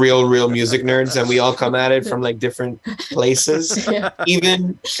 like real music nerds, and we all come at it from like different places.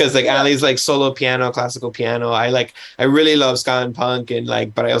 Even because like Ali's like solo piano, classical piano. I really love ska and punk, and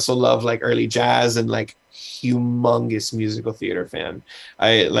but I also love like early jazz and like humongous musical theater fan.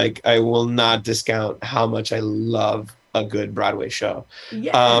 I will not discount how much I love a good Broadway show.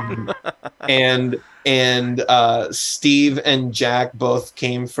 And Steve and Jack both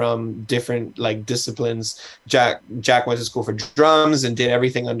came from different like disciplines. Jack went to school for drums and did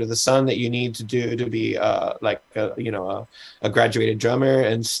everything under the sun that you need to do to be a graduated drummer.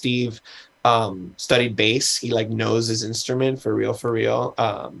 And Steve studied bass. He like knows his instrument for real.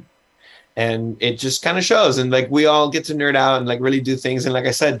 and it just kind of shows. And like we all get to nerd out and like really do things, and like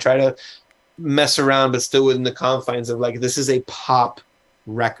I said, try to mess around but still within the confines of like this is a pop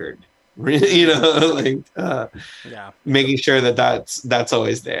record. You know, like Yeah. making sure that that's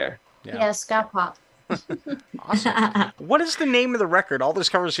always there. Yeah. Yeah, ska pop. Awesome. What is the name of the record? All this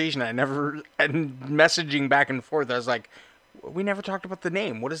conversation, and messaging back and forth, I was like, we never talked about the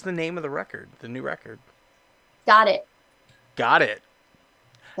name. What is the name of the record? The new record? Got it. Got it.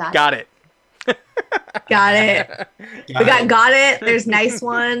 Got Got it. Got it. We got it. There's Nice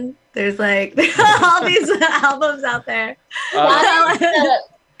One. There's like all these albums out there.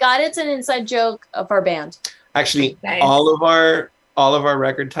 Got it's an inside joke of our band. Actually, Nice. all of our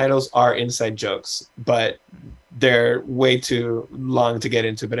record titles are inside jokes, but they're way too long to get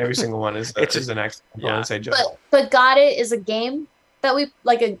into. But every single one is an actual inside joke. But Got It is a game that we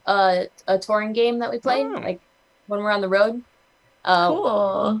like a touring game that we play Oh. like when we're on the road.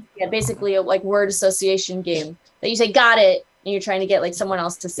 Cool. Yeah, basically a like word association game that you say got it and you're trying to get like someone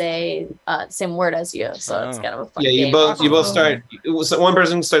else to say the same word as you. So it's kind of a fun Yeah, game. you both start. So one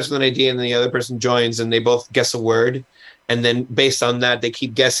person starts with an idea, and the other person joins, and they both guess a word, and then based on that, they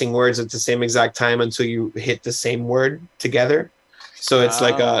keep guessing words at the same exact time until you hit the same word together. So it's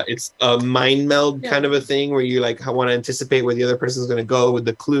like it's a mind meld kind of a thing where you like want to anticipate where the other person's going to go with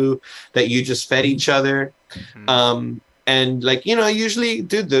the clue that you just fed each other. Mm-hmm. And like, you know, usually,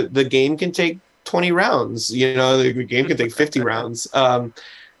 dude, the game can take 20 rounds, you know, the game can take 50 rounds.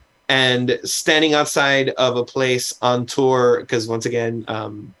 And standing outside of a place on tour, because once again,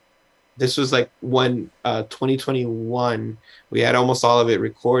 this was like 2021, we had almost all of it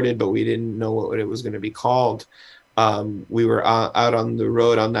recorded, but we didn't know what it was going to be called. We were out on the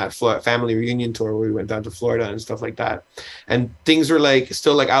road on that family reunion tour where we went down to Florida and stuff like that. And things were like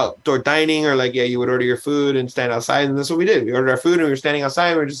still like outdoor dining, or like, yeah, you would order your food and stand outside. And that's what we did. We ordered our food and we were standing outside.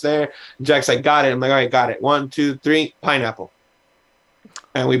 And we were just there. And Jack's like, got it. I'm like, all right, got it. 1, 2, 3, pineapple.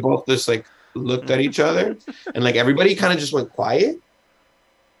 And we both just like looked at each other, and like everybody kind of just went quiet.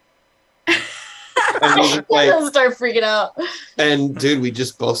 And we just, like, start freaking out. and dude, we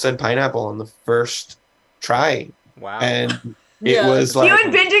just both said pineapple on the first try. Wow. And it was like You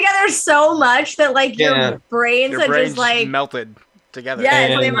had been together so much that like Yeah. your brains Your had brains just like melted together. yeah,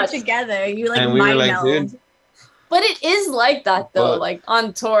 And- they were together. You like and we were mind like, meld. dude, But it is like that though, But- like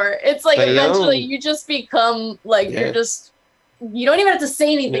on tour. It's like But eventually yo. you just become like Yeah. you don't even have to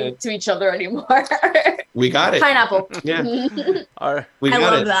say anything Yeah. to each other anymore. we got it. Pineapple. Yeah, All right. we I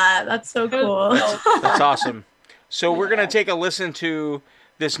got love it. that. That's so cool. That's awesome. So we're going to take a listen to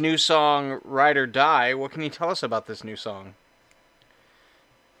this new song, Ride or Die. What can you tell us about this new song?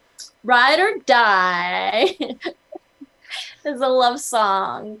 Ride or Die is a love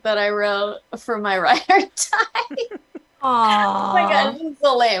song that I wrote for my Ride or Die. Aww. Oh my god, this is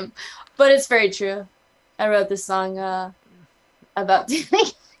so lame. But it's very true. I wrote this song about doing.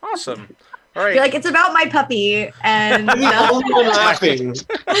 Awesome. All right. You're like, it's about my puppy, and I'm the only one laughing.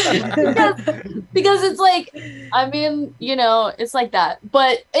 because it's like, I mean, you know, it's like that.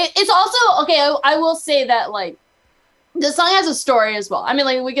 But it's also, okay, I will say that, like, the song has a story as well. I mean,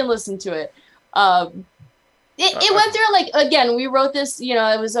 like, we can listen to it. It went through, like, again, we wrote this, you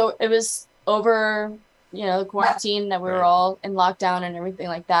know, it was over, you know, the quarantine that we were all in lockdown and everything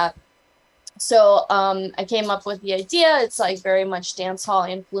like that. So I came up with the idea. It's like very much dance hall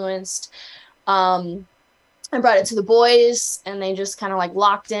influenced. I brought it to the boys and they just kind of like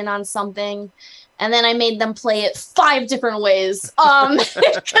locked in on something. And then I made them play it 5 different ways. Because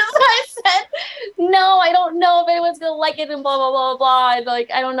I said, no, I don't know if anyone's going to like it and blah, blah, blah, blah. And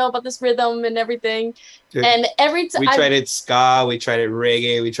like, I don't know about this rhythm and everything. Dude, and every time we tried it ska, we tried it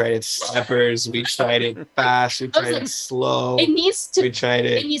reggae, we tried it steppers, we tried it fast, we tried it slow. it needs to We tried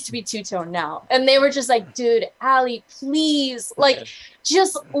it it. needs to be two-tone now. And they were just like, dude, Allie, please, like,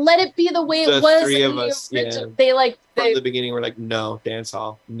 just let it be the way The it was. 3 in of the us, original. yeah. They like, From the beginning, we're like, no, dance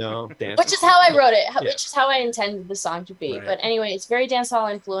hall, no, dance which is hall. how I wrote it, Yeah. which is how I intended the song to be. Right. But anyway, it's very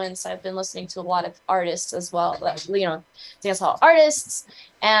dancehall influenced. I've been listening to a lot of artists as well, like, you know, dancehall artists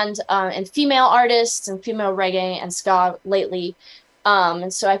and female artists and female reggae and ska lately.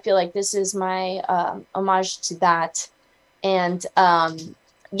 And so I feel like this is my homage to that. And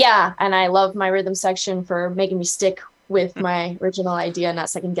yeah, and I love my rhythm section for making me stick with my original idea, not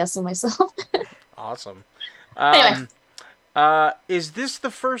second guessing myself. Awesome. Anyway. Is this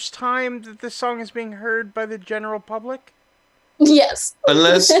the first time that this song is being heard by the general public? Yes.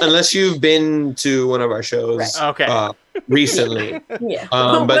 Unless you've been to one of our shows Right. Okay. Recently. Yeah.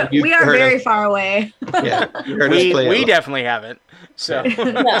 But you've we are heard very us, far away. yeah, you heard us play we it. definitely haven't. So,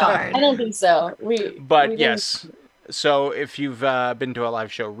 No, Darn. I don't think so. but we didn't- yes, So if you've been to a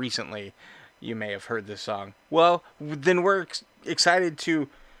live show recently, you may have heard this song. Well, then we're excited to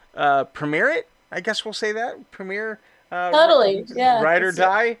premiere it. I guess we'll say that. Premiere. Totally. Yeah. Ride or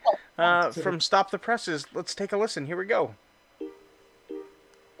Die from Stop the Presses. Let's take a listen. Here we go.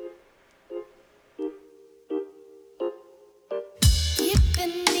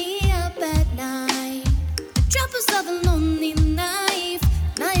 Keeping me up at night. The troubles of a lonely life.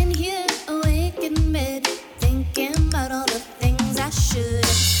 Lying here awake in bed, thinking about all the things I should have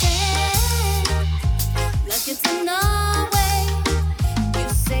said. Like it's another way. You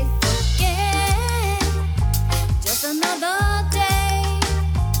say forget. Just another day.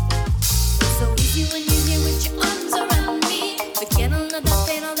 So easy when you're here with your arms around me. Forget all of that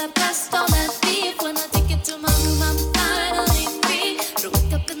pain, all that past, all that beef. When I take you to my room, I'm finally free. But I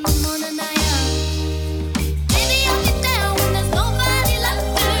wake up in the morning, I am. Baby, I'll be down when there's nobody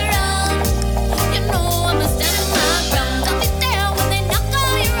left around. You know I'ma stand my ground. I'll be there when they knock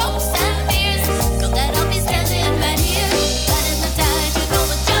all your hopes and fears. Know that I'll be standing right here. Right in the tide, you know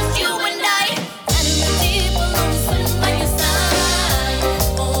it's just you and I. And in the deep, alone, swim by your side.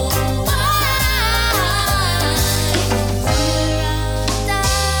 Oh,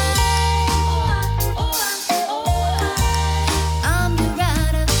 I'm your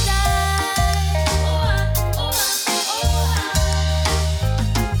ride or die.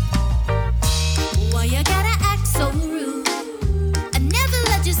 Why you gotta act so rude? I never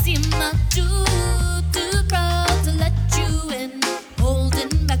let you see my truth. Too proud to let you in, holding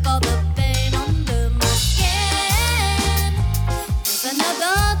back all the pain under my skin. Just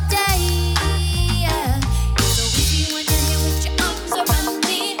another day. It's so easy when you're here with your arms around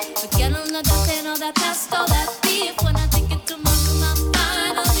me. Forget all of that pain, all that past, all that beef. When I take it to my room, I'm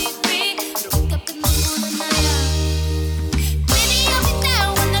finally free. But I wake up in the morning, I am. Baby, I'll be there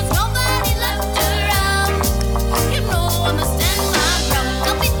when there's nobody left around. You know I'ma stand my ground.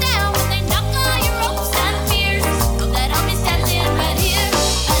 I'll be there when they knock all your hopes and fears. Know that I'll be standing right here.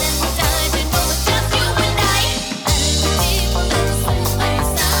 Right in the tide, you know it's just you and I. And in the deep, a little swim by your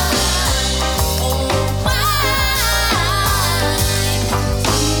side. Oh, why?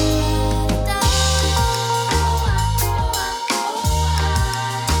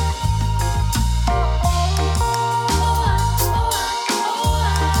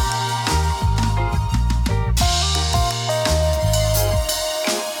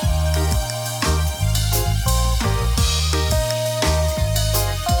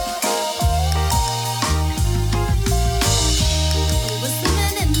 It was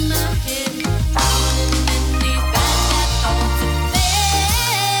swimming in my head, drowning in these bad thoughts in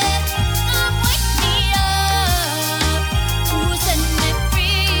bed. Come wake me up, ooh, set me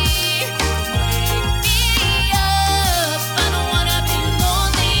free. Wake me up, I don't wanna be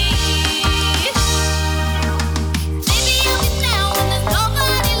lonely. Baby, I'll be down when there's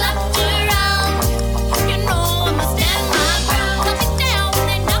nobody left around. You know I'ma stand my ground. I'll be down when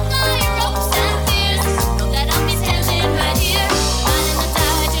they knock all your hopes and fears. Know that I'll be standing right here. Right in the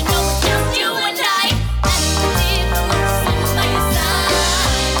tide, you know it's just you and I. And in the deep, a little swim by your side.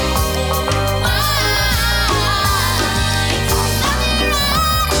 Oh, why? I'll be right,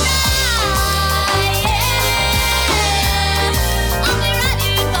 yeah. I'll be right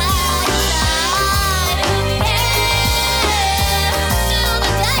here by your side, yeah. Till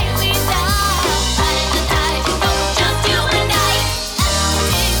the day we die. Right in the tide, you know it's just you and I. And in the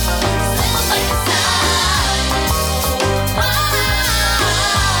deep, a little swim by your side. Oh, why?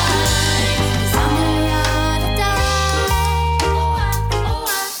 'Cause I'm your ride or die.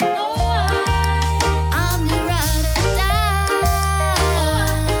 I'm your ride or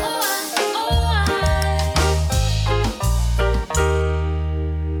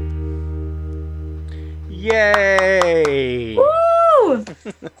Yay! Woo!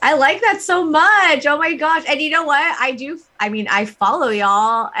 I like that so much. Oh my gosh. And you know what? I follow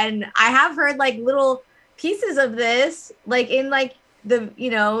y'all and I have heard like little pieces of this, like in like the,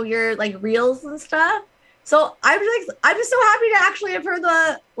 your like reels and stuff. So I'm just so happy to actually have heard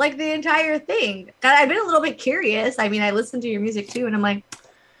the entire thing. God, I've been a little bit curious. I mean, I listened to your music too, and I'm like,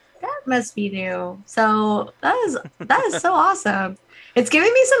 that must be new. So that is so awesome. It's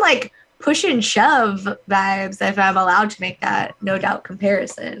giving me some like push and shove vibes, if I'm allowed to make that No Doubt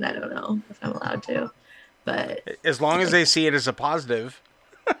comparison. I don't know if I'm allowed to, but As long as they see it as a positive.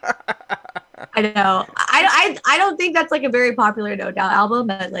 I know. I don't think that's like a very popular No Doubt album,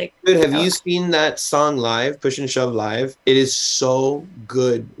 but like. Dude, have you seen that song live, Push and Shove live? It is so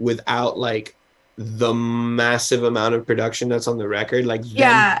good without like the massive amount of production that's on the record. Like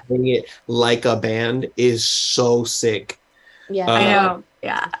them doing it like a band is so sick. Yeah. I know.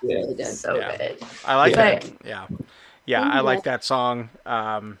 Yeah, Really good. so Yeah. good. I like Yeah. that. Yeah, I like that song.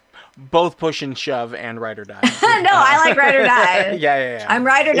 Both Push and Shove and Ride or Die. No, I like Ride or Die. Yeah. I'm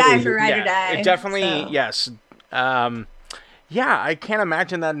Ride or Die for Ride or Die. It definitely, so. yes. Yeah, I can't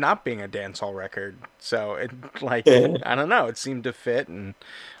imagine that not being a dancehall record. So it, like, I don't know, it seemed to fit, and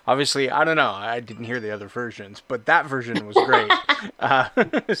obviously, I don't know, I didn't hear the other versions, but that version was great.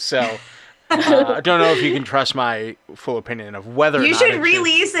 So I don't know if you can trust my full opinion of whether or You not should it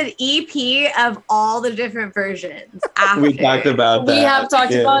release an EP of all the different versions. After. We talked about that. We have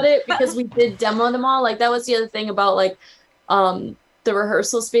talked Yeah. about it because we did demo them all. Like that was the other thing about like the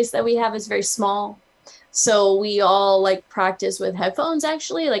rehearsal space that we have is very small. So we all like practice with headphones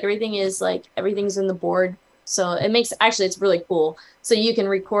actually. Like everything's in the board. So it makes it's really cool. So you can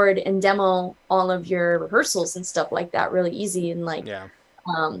record and demo all of your rehearsals and stuff like that really easy and like Yeah.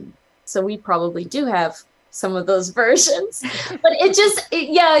 so we probably do have some of those versions. But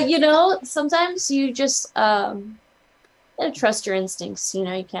sometimes you just gotta trust your instincts, you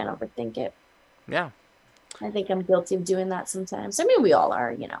can't overthink it. Yeah. I think I'm guilty of doing that sometimes. I mean, we all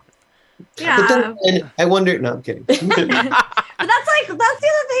are, Yeah. But then, and I wonder. No, I'm kidding. But that's the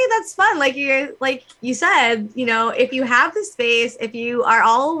other thing that's fun. Like you said, if you have the space, if you are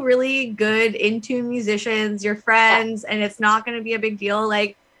all really good into musicians, your friends, and it's not going to be a big deal,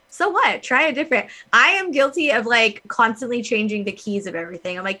 like, so what? Try a different. I am guilty of like constantly changing the keys of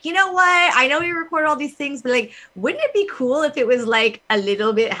everything. I'm like, you know what? I know we record all these things, but like, wouldn't it be cool if it was like a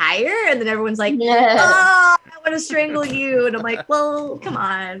little bit higher? And then everyone's like, Yeah. oh, I want to strangle you. And I'm like, well, come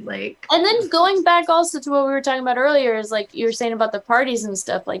on. Like, And then going back also to what we were talking about earlier is like you were saying about the parties and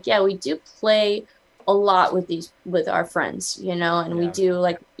stuff. Like, yeah, we do play a lot with our friends, and we do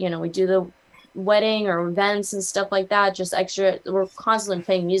we do the wedding or events and stuff like that, just extra. We're constantly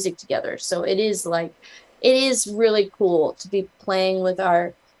playing music together, so it is really cool to be playing with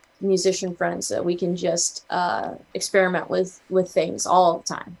our musician friends that we can just experiment with things all the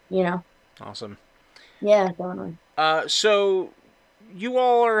time. Awesome. Yeah, definitely. So you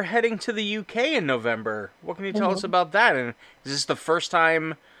all are heading to the UK in November. What can you tell us about that? And is this the first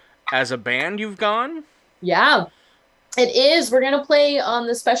time as a band you've gone? Yeah, it is. We're gonna play on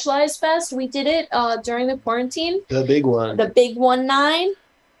the Specialized Fest. We did it during the quarantine, The big one. the big 1-9,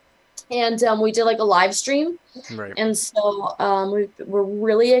 and we did like a live stream. Right. And so we're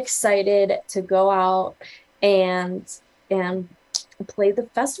really excited to go out and play the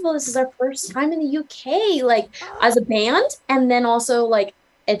festival. This is our first time in the UK, like as a band, and then also like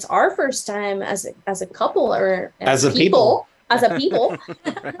it's our first time as a couple or As a people. As a people.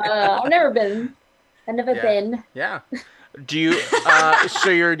 I've never been. Yeah. Do you? So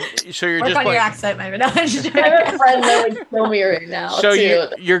you're work just on your playing. accent, my no, I'm just I have a friend that would kill me right now. So too.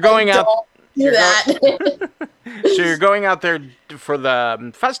 you're going out. Don't do you're that. So you're going out there for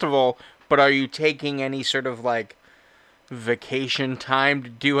the festival, but are you taking any sort of like vacation time to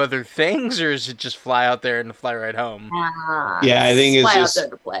do other things, or is it just fly out there and fly right home? Yeah, I think it's fly just- out there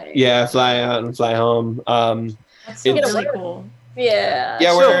to play. Yeah, fly out and fly home. That's so It's- really cool. Yeah.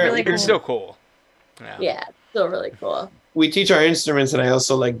 Yeah, Still, we're really cool. it's still cool. Yeah, still really cool. we teach our instruments, and I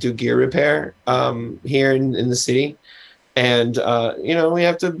also like do gear repair here in the city, and we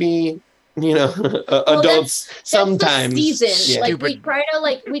have to be adults sometimes. That's the season. Yeah.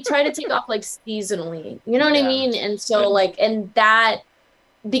 Like we try to take off like seasonally. You know what I mean? And so like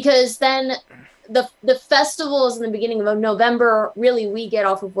because then the festival is in the beginning of November. Really, we get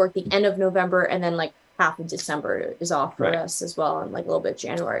off of work the end of November, and then like half of December is off for Right. us as well, and like a little bit of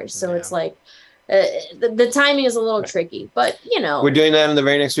January. So Yeah. it's like the timing is a little tricky, but We're doing that in the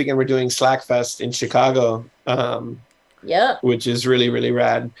very next weekend. We're doing Slackfest in Chicago, yeah. which is really, really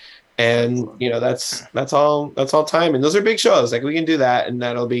rad. And that's all time. And those are big shows. Like we can do that, and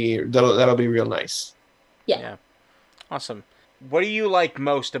that'll be real nice. Yeah. Awesome. What do you like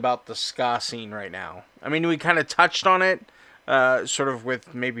most about the ska scene right now? I mean, we kind of touched on it, sort of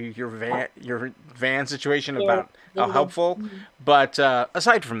with maybe your van situation about how helpful. But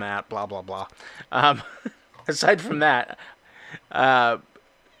aside from that, blah blah blah. Aside from that,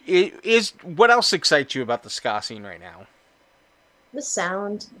 what else excites you about the ska scene right now? The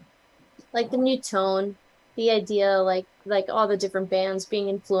sound, like the new tone, the idea, like all the different bands being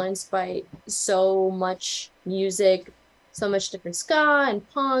influenced by so much music, so much different ska and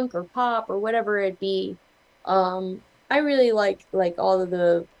punk or pop or whatever it be. I really like all of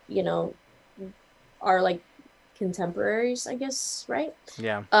the our like contemporaries, I guess, right?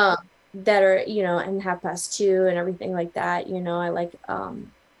 Yeah. That are and Half Past Two and everything like that. I like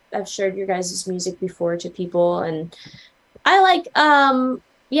I've shared your guys' music before to people, and I like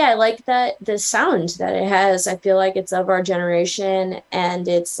yeah, I like that the sound that it has. I feel like it's of our generation, and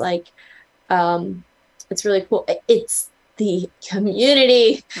it's like, it's really cool. It's the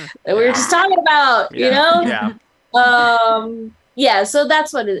community that we were just talking about, you know? Yeah. Yeah, so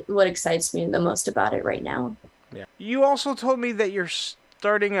that's what excites me the most about it right now. Yeah. You also told me that you're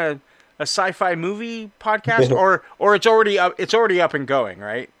starting a sci-fi movie podcast, or it's already up and going,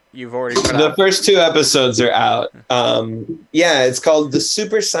 right? You've already put The out. first 2 episodes are out. Yeah, it's called the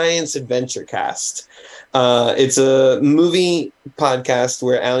Super Science Adventure Cast. It's a movie podcast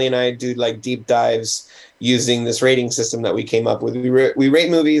where Ali and I do like deep dives using this rating system that we came up with. We rate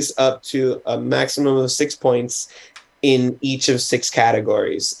movies up to a maximum of 6 points in each of 6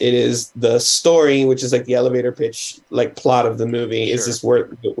 categories. It is the story, which is like the elevator pitch, like plot of the movie. Sure.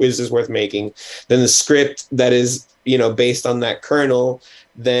 Is this worth making? Then the script that is, based on that kernel.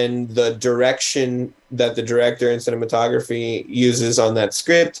 Then the direction that the director and cinematography uses on that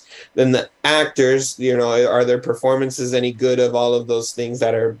script. Then the actors, are their performances any good of all of those things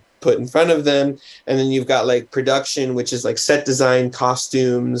that are put in front of them? And then you've got like production, which is like set design,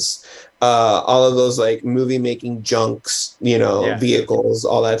 costumes, all of those like movie making junks, vehicles,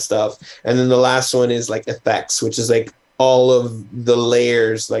 all that stuff. And then the last one is like effects, which is like all of the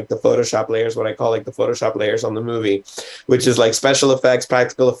layers, like the Photoshop layers, what I call like the Photoshop layers on the movie, which is like special effects,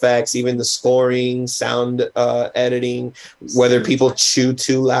 practical effects, even the scoring, sound editing, whether people chew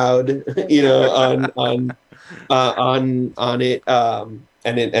too loud, on it,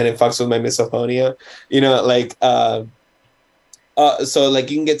 and it fucks with my misophonia, so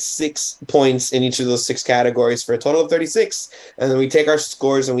like you can get 6 points in each of those 6 categories for a total of 36. And then we take our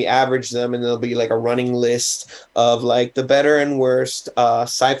scores and we average them, and there'll be like a running list of like the better and worst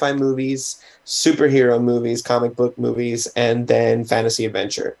sci-fi movies, superhero movies, comic book movies, and then fantasy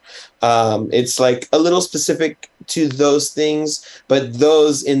adventure. It's like a little specific to those things, but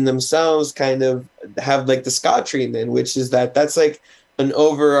those in themselves kind of have like the Scott treatment, which is that's like an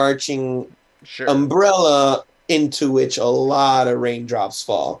overarching umbrella into which a lot of raindrops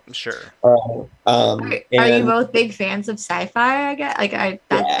fall. Sure. Are you both big fans of sci-fi? I guess.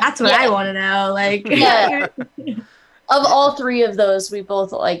 That's what I want to know. Like, yeah. Of all 3 of those, we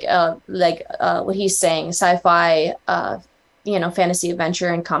both like what he's saying: sci-fi, fantasy adventure,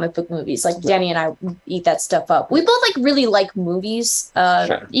 and comic book movies. Like Danny and I eat that stuff up. We both like really like movies.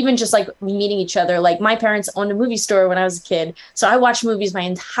 Even just like meeting each other. Like my parents owned a movie store when I was a kid, so I watched movies my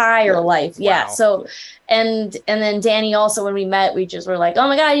entire life. Yeah. Wow. So. And then Danny also, when we met, we just were like, oh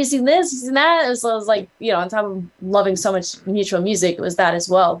my God, you seen this? You seen that? So it was like, on top of loving so much mutual music, it was that as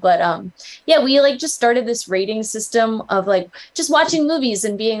well. But yeah, we like just started this rating system of like just watching movies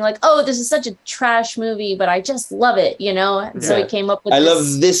and being like, oh, this is such a trash movie, but I just love it, And so we came up with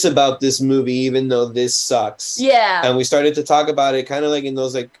love this about this movie, even though this sucks. Yeah. And we started to talk about it kind of like in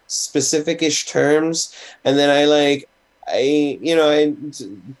those like specific-ish terms. And then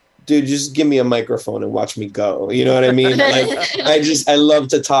dude, just give me a microphone and watch me go. You know what I mean? Like, I love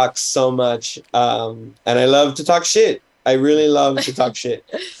to talk so much. And I love to talk shit. I really love to talk shit.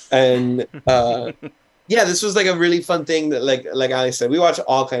 And yeah, this was like a really fun thing that like Ali said, we watch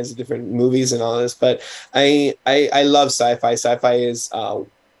all kinds of different movies and all this, but I love sci-fi. Sci-fi is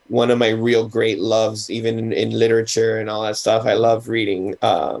one of my real great loves, even in literature and all that stuff. I love reading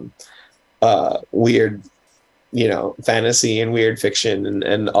weird fantasy and weird fiction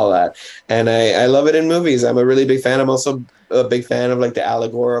and all that. And I love it in movies. I'm a really big fan. I'm also a big fan of like the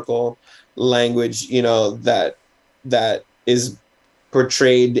allegorical language, that is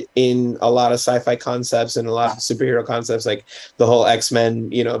portrayed in a lot of sci-fi concepts and a lot of superhero concepts, like the whole X-Men,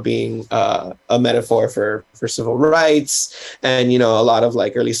 being a metaphor for civil rights, and, a lot of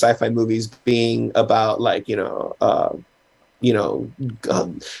like early sci-fi movies being about like,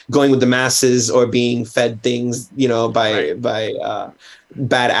 going with the masses or being fed things, by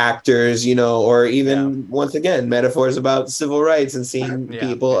bad actors, or even once again, metaphors about civil rights and seeing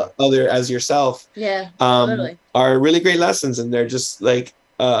people other as yourself. Yeah. Totally. Are really great lessons. And they're just like,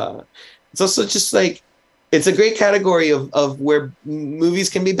 it's also just like, it's a great category of where movies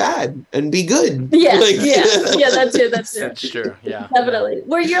can be bad and be good. Yeah. Like, yeah. That's it. That's true. Yeah. Definitely.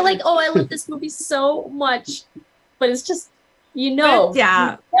 Where you're like, oh, I love this movie so much, but it's just, you're like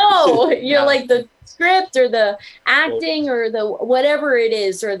the script or the acting or the whatever it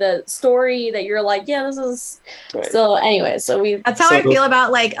is or the story that you're like, yeah, this is so anyway. So that's how I feel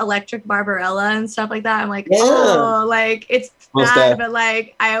about like Electric Barbarella and stuff like that. I'm like, oh, like it's bad, but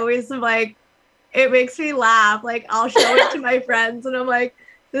like I always am like, it makes me laugh. Like I'll show it to my friends and I'm like,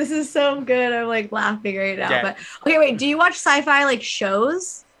 this is so good. I'm like laughing right now. But okay, wait, do you watch sci-fi like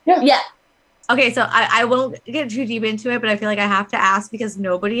shows? Yeah. Okay, so I won't get too deep into it, but I feel like I have to ask because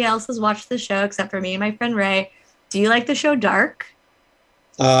nobody else has watched the show except for me and my friend Ray. Do you like the show Dark?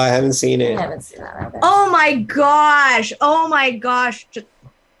 I haven't seen I it. haven't seen that either. Oh my gosh. Oh my gosh. Just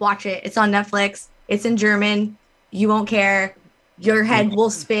watch it. It's on Netflix. It's in German. You won't care. Your head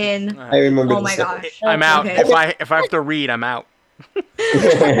will spin. I remember. Oh my this. gosh. I'm out. Okay. If I have to read, I'm out.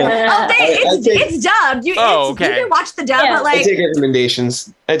 It's dubbed. You can watch the dub, Yeah. but like I take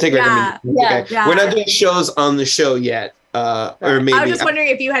recommendations. Yeah. Okay. Yeah. We're not doing shows on the show yet. Or maybe I was just wondering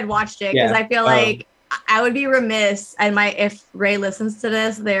if you had watched it because Yeah. I feel like I would be remiss, and if Ray listens to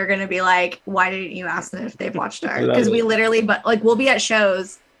this, they're gonna be like, "Why didn't you ask them if they've watched Dark?" Because we literally, we'll be at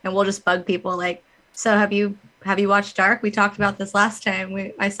shows and we'll just bug people like, "So have you watched Dark? We talked about this last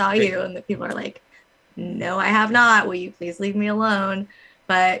time. I saw you," and the people are like, "No, I have not. Will you please leave me alone?"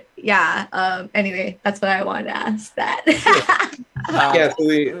 But yeah. Anyway, that's what I wanted to ask. That. Yeah, so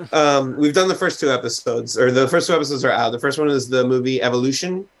we've done the first 2 episodes, or the first 2 episodes are out. The first one is the movie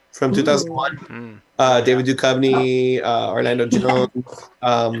Evolution from 2001. David Duchovny, Orlando Jones.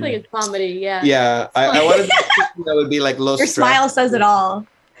 Like a comedy, yeah. Yeah, I wanted something that would be like Los Your smile Stress. says it all.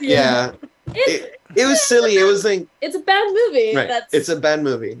 Yeah, it was silly. It was like It's a bad movie. right. It's a bad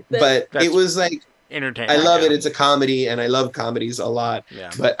movie, but That's- it was like Entertaining. I love it. It's a comedy, and I love comedies a lot. Yeah.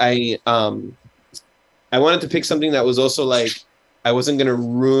 But I wanted to pick something that was also like I wasn't gonna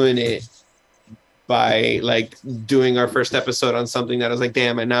ruin it by like doing our first episode on something that I was like,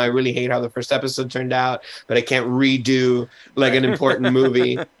 damn, and now I really hate how the first episode turned out, but I can't redo like an important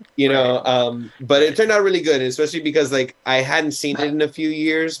movie, you know. But it turned out really good, especially because like I hadn't seen it in a few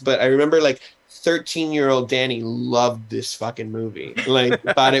years, but I remember like 13-year-old Danny loved this fucking movie, like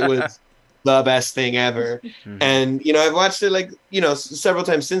thought it was the best thing ever. And you know, I've watched it like, you know, several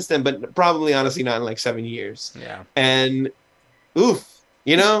times since then, but probably honestly not in like 7 years. Yeah. And oof,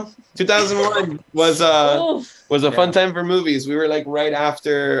 you know, 2001 was a fun time for movies. We were like right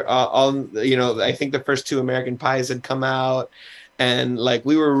after all, you know, I think the first 2 American Pies had come out, and like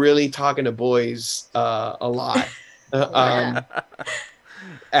we were really talking to boys a lot at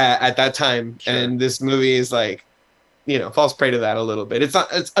that time. Sure. And this movie is like, you know, falls prey to that a little bit.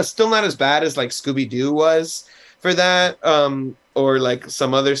 It's still not as bad as like Scooby-Doo was for that, or like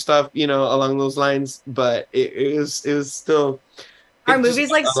some other stuff, you know, along those lines. But it was still. Are movies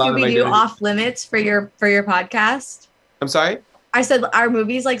like Scooby-Doo off limits for your podcast? I'm sorry? I said, are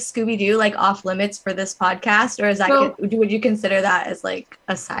movies like Scooby-Doo like off limits for this podcast, or is that would you consider that as like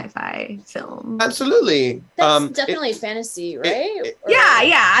a sci-fi film? Absolutely. That's definitely fantasy, right?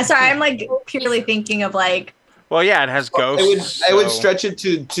 Yeah. Sorry, I'm like purely thinking of like. Well, yeah, it has ghosts. I would stretch it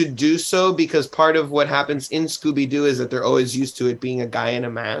to do so, because part of what happens in Scooby-Doo is that they're always used to it being a guy in a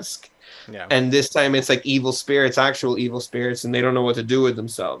mask. Yeah. And this time it's like evil spirits, actual evil spirits, and they don't know what to do with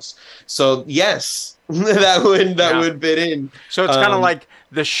themselves. So yes, that would fit in. So it's kind of like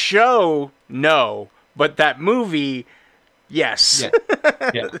the show, no, but that movie, yes. Yeah.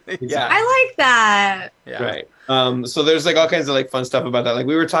 Yeah. I like that. Yeah. Right. So there's like all kinds of like fun stuff about that. Like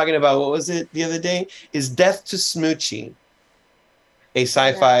we were talking about, what was it the other day? Is Death to Smoochie a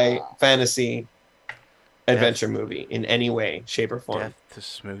sci-fi fantasy adventure movie in any way, shape, or form? Death to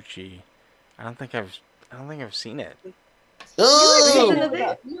Smoochie. I don't think I've seen it.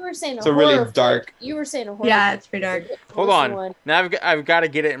 Oh, You were saying it's a really dark. You were saying a horror. Yeah, it's pretty dark. Hold on. Now I've got to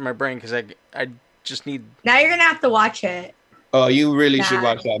get it in my brain because I just need. Now you're gonna have to watch it. Oh, you really should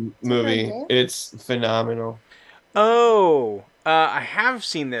watch that movie. Okay. It's phenomenal. Oh, I have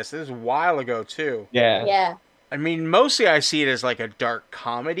seen this. This is a while ago too. Yeah. Yeah. I mean, mostly I see it as like a dark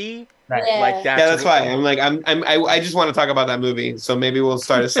comedy. Right. Yeah. Like that. Yeah, that's why I just want to talk about that movie. So maybe we'll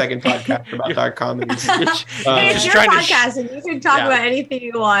start a second podcast about dark comedies. Hey, it's your podcast, and you can talk about anything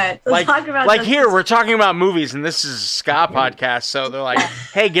you want. So talk about like here, we're talking about movies, and this is a ska podcast. So they're like,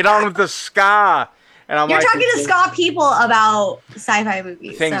 "Hey, get on with the ska." And I'm You're like, talking to ska people about sci-fi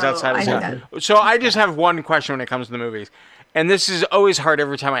movies. things so outside of I think ska. that- So I just have one question when it comes to the movies. And this is always hard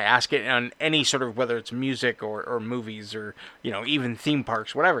every time I ask it on any sort of, whether it's music or movies or, you know, even theme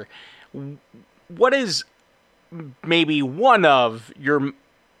parks, whatever. What is maybe one of your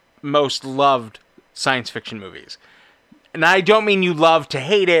most loved science fiction movies? And I don't mean you love to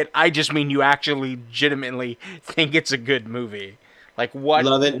hate it. I just mean you actually legitimately think it's a good movie. Like what?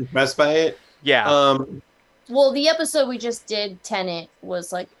 Love it, impressed by it. Yeah. Well, the episode we just did, Tenet,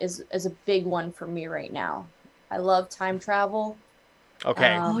 was like is a big one for me right now. I love time travel.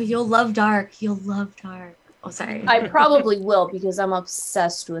 Okay. Oh, you'll love Dark. You'll love Dark. Oh, sorry. I probably will because I'm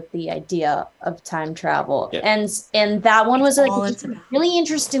obsessed with the idea of time travel. Yeah. And that one was like all just it's a about. really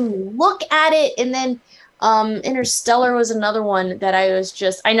interesting look at it. And then Interstellar was another one that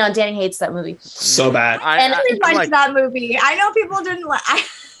I know Danny hates that movie. So bad. And I liked that movie. I know people didn't like.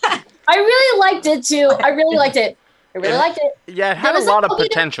 I really liked it too. I really liked it. Yeah, it had a lot of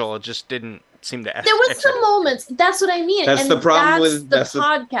potential. It just didn't seem to. There was some moments. That's what I mean. That's and the problem with the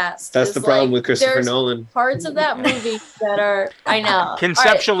podcast. That's the problem with Christopher there's Nolan. Parts of that movie that are I know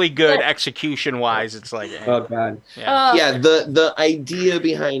conceptually good, execution wise, it's like oh god. Yeah. The idea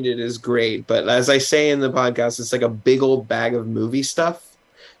behind it is great, but as I say in the podcast, it's like a big old bag of movie stuff.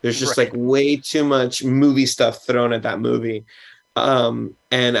 There's just like way too much movie stuff thrown at that movie. And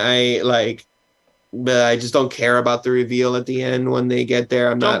but I just don't care about the reveal at the end when they get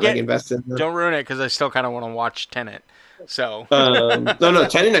there. I'm not invested in it. Don't ruin it because I still kind of want to watch Tenet. So no,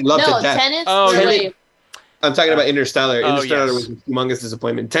 Tenet I loved to death. Tenet's Tenet, I'm talking about Interstellar. Interstellar yes. was a humongous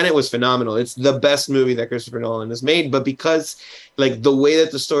disappointment. Tenet was phenomenal. It's the best movie that Christopher Nolan has made, but because like the way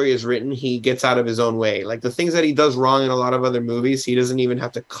that the story is written, he gets out of his own way. Like the things that he does wrong in a lot of other movies, he doesn't even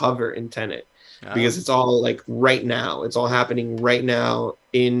have to cover in Tenet. Because it's all like right now. It's all happening right now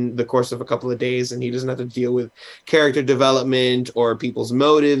in the course of a couple of days, and he doesn't have to deal with character development or people's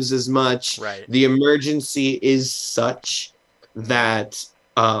motives as much. Right. The emergency is such that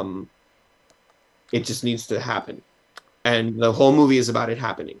it just needs to happen. And the whole movie is about it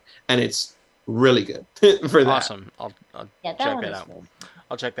happening. And it's really good for that. Awesome. I'll check that out. Good.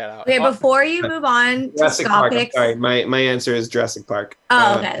 I'll check that out. Okay, before you move on to Jurassic Park. Scott picks. Sorry, my answer is Jurassic Park.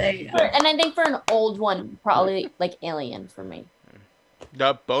 Oh, okay, there you go. And I think for an old one, probably like Alien for me.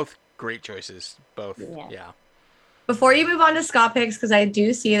 Both great choices. Both. Yeah. Yeah. Before you move on to Scott picks, because I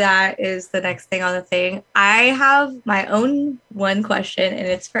do see that is the next thing on the thing, I have my own one question, and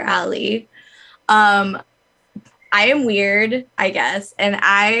it's for Allie. I am weird, I guess, and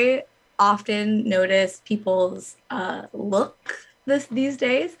I often notice people's look these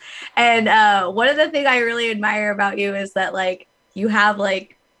days. And one of the things I really admire about you is that like you have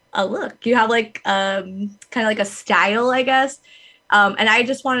like a look. You have like kind of like a style, I guess. And I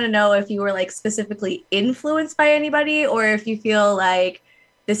just wanted to know if you were like specifically influenced by anybody, or if you feel like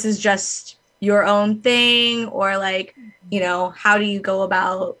this is just your own thing, or like, you know, how do you go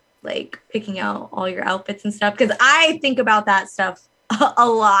about like picking out all your outfits and stuff? Because I think about that stuff a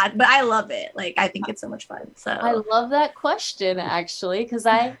lot, but I love it. Like, I think it's so much fun. So I love that question actually, because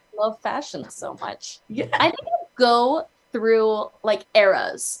I love fashion so much. Yeah. I think I go through like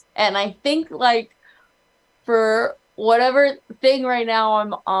eras, and I think like for whatever thing right now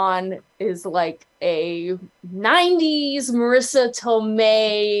I'm on is like a 90s Marissa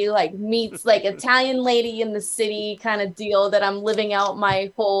Tomei like meets like Italian lady in the city kind of deal that I'm living out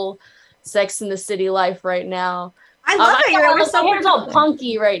my whole Sex in the City life right now. I love it. You're always so my hair's all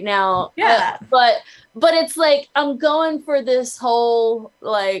punky right now. Yeah. But it's like I'm going for this whole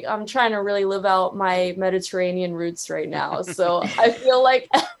like I'm trying to really live out my Mediterranean roots right now. So I feel like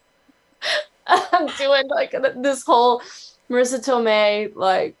I'm doing like this whole Marissa Tomei,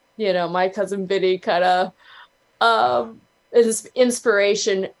 like, you know, My Cousin Biddy kind of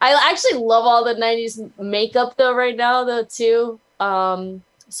inspiration. I actually love all the 90s makeup though right now though too.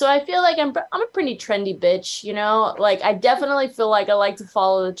 So I feel like I'm a pretty trendy bitch, you know? Like I definitely feel like I like to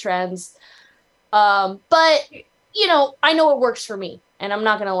follow the trends. But you know, I know what works for me, and I'm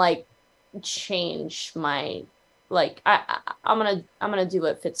not going to like change my like I'm gonna do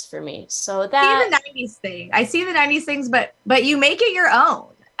what fits for me. So that see the 90s thing. I see the 90s things, but you make it your own,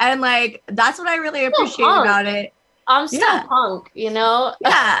 and like that's what I really appreciate about it. I'm still punk, you know.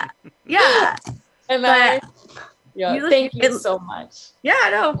 Yeah. And but thank you so much. Yeah,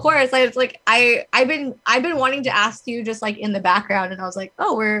 no, of course. It's like I've been wanting to ask you just like in the background, and I was like,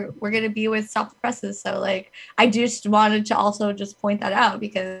 oh, we're gonna be with Stop the Presses, so like I just wanted to also just point that out,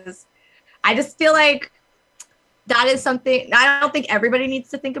 because I just feel like that is something. I don't think everybody needs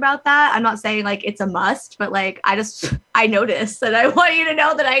to think about that. I'm not saying like it's a must, but like I noticed, and I want you to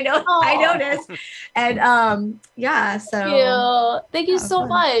know that I noticed. And yeah, so thank you so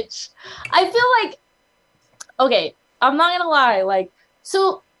much. I feel like, okay, I'm not gonna lie, like,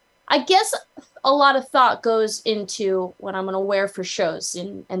 so I guess a lot of thought goes into what I'm gonna wear for shows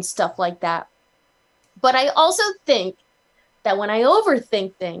and stuff like that. But I also think that when I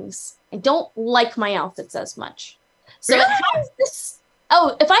overthink things, I don't like my outfits as much. So really? It has this,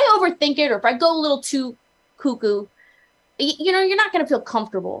 if I overthink it, or if I go a little too cuckoo, you know, you're not going to feel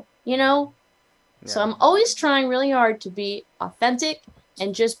comfortable, you know? Yeah. So I'm always trying really hard to be authentic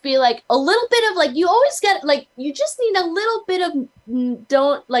and just be like a little bit of like, you always get like, you just need a little bit of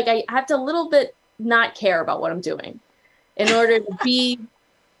I have to a little bit not care about what I'm doing in order to be,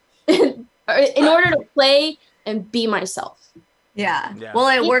 in order to play and be myself. Yeah. Yeah. Well,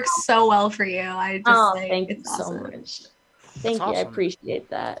 it works so well for you. I just Oh, think thank you it's so awesome. much. Thank you. I awesome. appreciate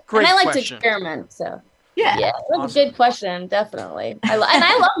that. Great and I like question. to experiment. So Yeah. yeah, that was Awesome. a good question. Definitely. And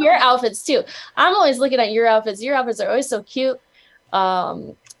I love your outfits too. I'm always looking at your outfits. Your outfits are always so cute.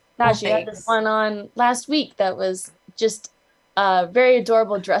 Gosh, you had this thanks. one on last week that was just very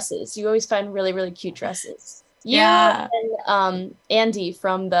adorable dresses. You always find really, really cute dresses. You Yeah. and Andy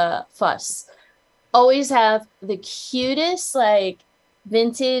from the Fuss always have the cutest like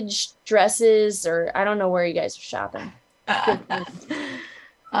vintage dresses, or I don't know where you guys are shopping.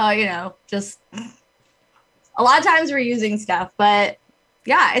 You know, just a lot of times we're using stuff, but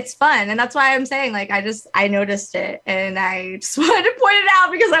yeah, it's fun. And that's why I'm saying, like, I noticed it and I just wanted to point it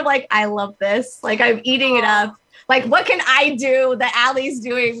out because I'm like, I love this. Like, I'm eating it up. Like, what can I do that Allie's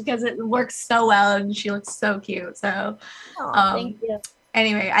doing? Because it works so well and she looks so cute. So Thank you.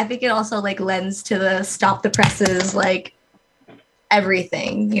 anyway, I think it also like lends to the stop the presses, like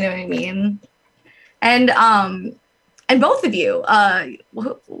everything, you know what I mean? And both of you,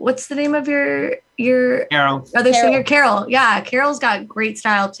 what's the name of your Carol. other Carol. singer? Carol. Yeah, Carol's got great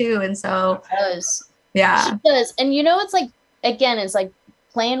style too. And so, Does. yeah. She does. And you know, it's like, again, it's like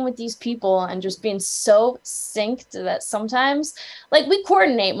playing with these people and just being so synced that sometimes, like, we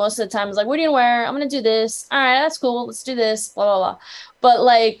coordinate most of the time. It's like, what are you gonna wear? I'm gonna do this. All right, that's cool. Let's do this. Blah, blah, blah. But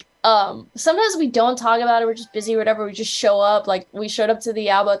like, sometimes we don't talk about it. We're just busy or whatever. We just show up. Like, we showed up to the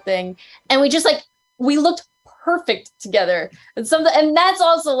ABBA thing and we just like, we looked perfect together. And that's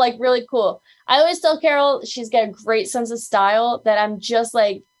also like really cool. I always tell Carol, she's got a great sense of style that I'm just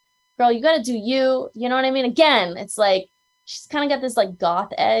like, girl, you got to do you. You know what I mean? Again, it's like, she's kind of got this like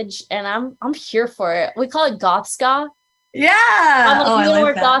goth edge and I'm here for it. We call it goth ska. Yeah. I'm like, Oh, I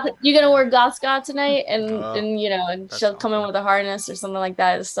like that. you're gonna wear goth ska tonight, and Oh, and you know, and that's she'll come in awesome. with a harness or something like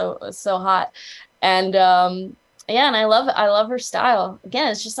that. It's so hot, and yeah, and I love her style. Again,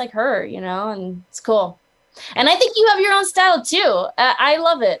 it's just like her, you know, and it's cool. And I think you have your own style too. I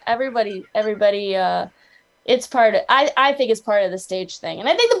love it. Everybody, it's part of. I think it's part of the stage thing, and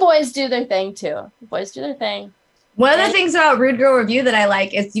I think the boys do their thing too. The boys do their thing. One of the things about Rude Girl Review that I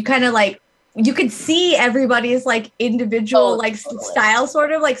like is you kind of like, you could see everybody's like individual like totally. style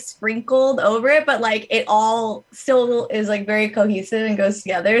sort of like sprinkled over it, but like it all still is like very cohesive and goes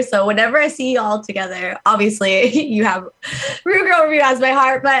together. So whenever I see you all together, obviously you have Rude Girl Review has my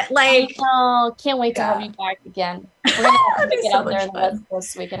heart, but like Oh, can't wait to have Yeah. you back again. We're gonna have to That'd be get so out there much in the fun. West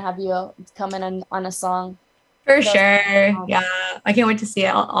Coast so we can have you come in on a song. for That's sure. awesome. Yeah. I can't wait to see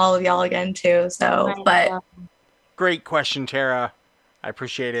all of y'all again too. So, but Great question, Tara. I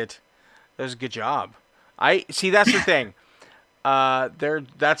appreciate it. That was a good job. I see. That's the thing.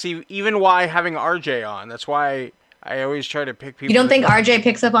 That's even why having RJ on. That's why I always try to pick people. you don't that- think RJ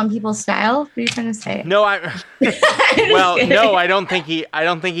picks up on people's style? What are you trying to say? No, well, Just no, kidding. I don't think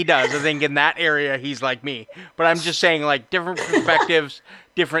he does. I think in that area he's like me. But I'm just saying, like, different perspectives,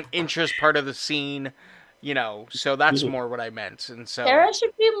 different interest, part of the scene. You know, so that's more what I meant. And so Tara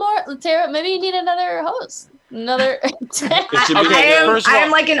should be more. Tara, maybe you need another host. Another. It should be Okay, I first of all- am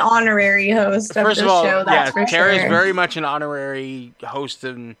like an honorary host of first the of all, show. That's for Tara is sure. very much an honorary host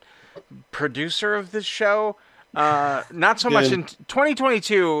and producer of this show. Not so much Good. in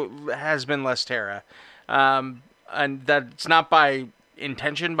 2022 has been less Tara, and that's not by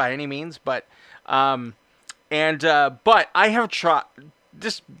intention by any means, but but I have tried.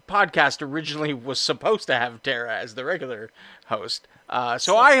 This podcast originally was supposed to have Tara as the regular host,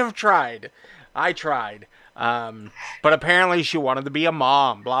 so I have tried. I tried. But apparently she wanted to be a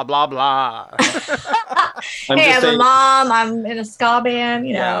mom, blah, blah, blah. I'm Hey, just I'm a saying, mom. I'm in a ska band.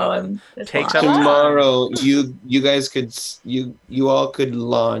 You Yeah. know, and it's Takes a lot. up tomorrow you guys could you all could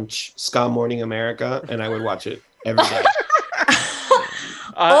launch Ska Morning America and I would watch it every day.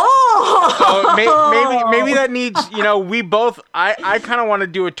 Oh, Maybe that needs, we both, I kind of want to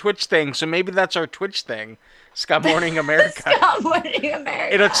do a Twitch thing, so maybe that's our Twitch thing, Ska Morning America. Ska Morning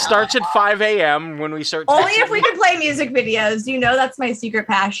America. It starts at 5 a.m. when we start. Only if we can play music videos. You know, that's my secret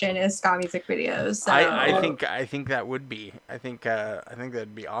passion is ska music videos. So. I think that would be. I think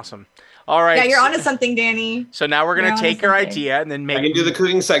that'd be awesome. All right. Yeah, you're onto something, Danny. So now we're You're gonna onto take our something. idea and then I make can do the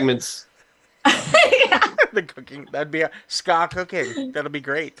cooking segments. Yeah. the cooking. That'd be a ska cooking. That'll be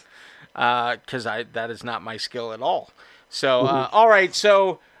great. Because that is not my skill at all. So all right.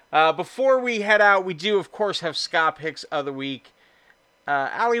 So before we head out, we do of course have ska picks of the week.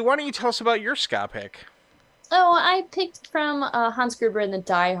 Allie, why don't you tell us about your ska pick? Oh, I picked from Hans Gruber and the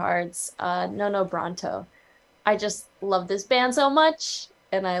Diehards, No No Bronto. I just love this band so much,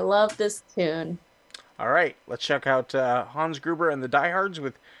 and I love this tune. All right, let's check out Hans Gruber and the Diehards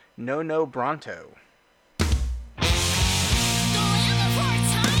with No No Bronto. Don't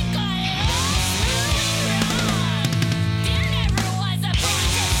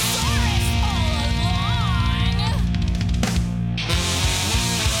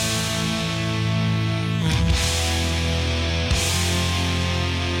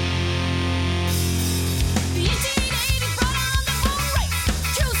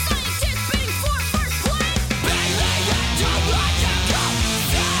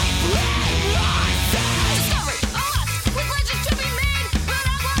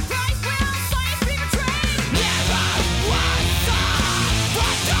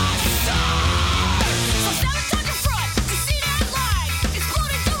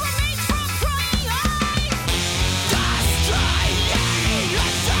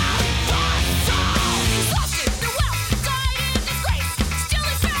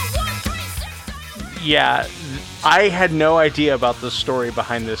Yeah, I had no idea about the story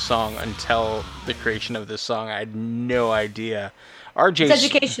behind this song until the creation of this song. I had no idea. RJ, It's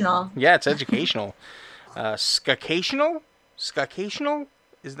educational. Yeah, it's educational. Skacational? Skacational?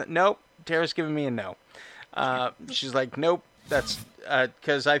 Is that nope? Tara's giving me a no. She's like, nope. That's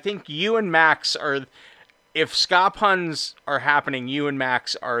because I think you and Max are. If ska puns are happening, you and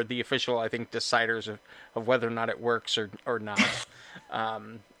Max are the official, I think, deciders of whether or not it works or not.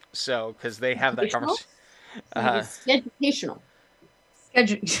 So, because they have that conversation. It's educational.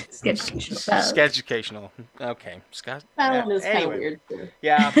 Skeducational. Okay. Scott. That one is kind of Anyway. weird too.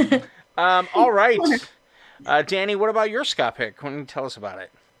 Yeah. All right. Danny, what about your ska pick? Why don't you tell us about it?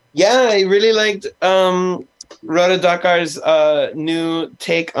 Yeah, I really liked Rhoda Dakar's new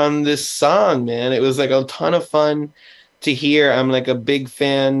take on this song, man. It was like a ton of fun to hear. I'm like a big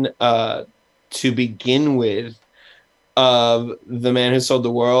fan to begin with of The Man Who Sold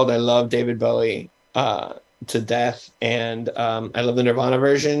the World. I love David Bowie to death, and I love the Nirvana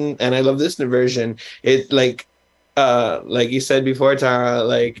version, and I love this new version. It like you said before, Tara,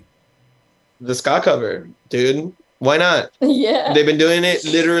 like the ska cover, dude. Why not? Yeah, They've been doing it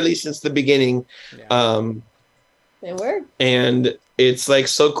literally since the beginning. Yeah. they work. And it's like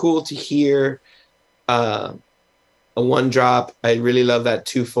so cool to hear a one drop. I really love that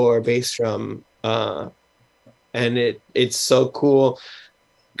 2/4 bass drum. And it's so cool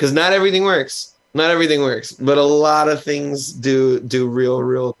because not everything works, but a lot of things do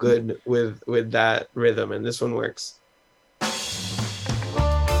real good with that rhythm, and this one works.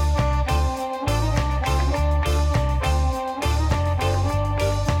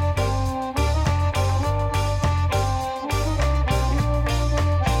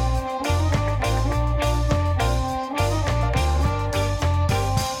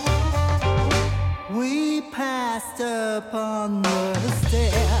 We passed upon the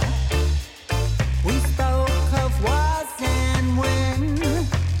stair. We spoke of was and when.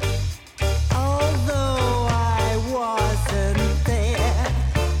 Although I wasn't there,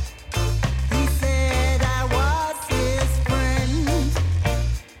 he said I was his friend,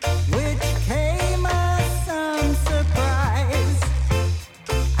 which came as some surprise.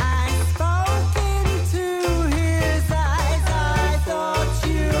 I spoke into his eyes. I thought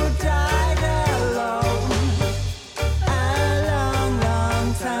you died alone a long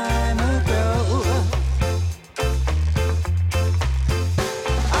time ago.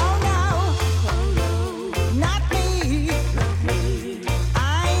 Oh no, not me. I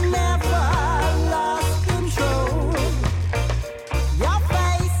never lost control. Your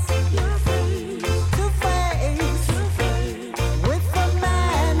face to face with the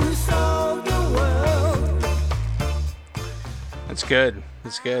man who sold the world. That's good.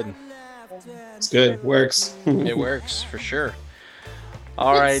 It's good. It's good. Works. It works for sure.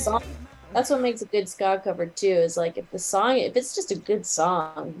 All Good right. song. That's what makes a good ska cover too. Is like if it's just a good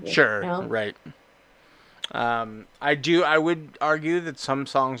song. you Sure. know? Right. I would argue that some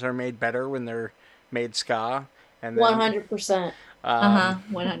songs are made better when they're made ska, and then 100%.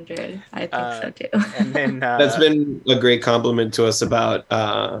 100. I think so too. And then That's been a great compliment to us about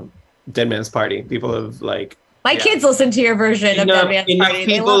Dead Man's Party. People have like My kids listen to your version of Dead Man's enough Party.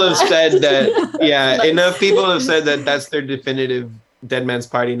 They people love have that. said that. Yeah, enough people have said that that's their definitive Dead Man's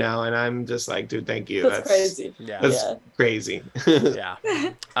Party now, and I'm just like, dude, thank you. That's crazy. yeah, That's Yeah. crazy. yeah.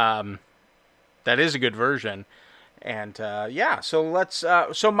 That is a good version. And yeah, so let's.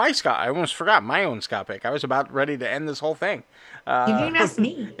 So my ska, I almost forgot my own ska pick. I was about ready to end this whole thing. You didn't ask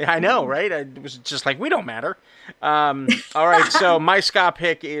me. I know, right? I was just like, we don't matter. All right, so my ska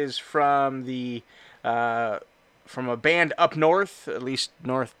pick is from the from a band up north, at least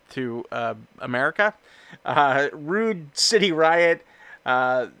north to America. Rude City Riot.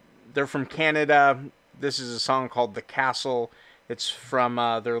 They're from Canada. This is a song called "The Castle." It's from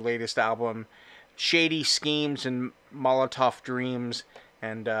their latest album, Shady Schemes and Molotov Dreams.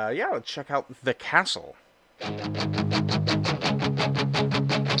 And yeah, let's check out "The Castle."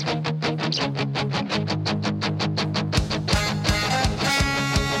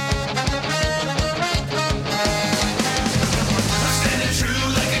 Standing true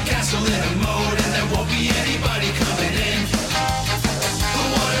like a castle in a moat, and there won't be anybody coming in. The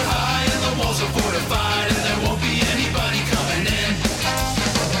water high and the walls are fortified, and there won't be anybody coming in.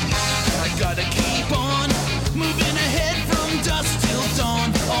 I gotta keep on moving ahead from dusk till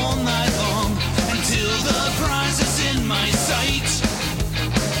dawn, all night long, until the prize is in my sight.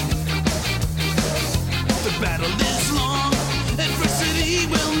 The battle is long, adversity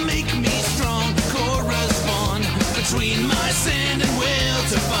will make me strong. Correspond between my sand and will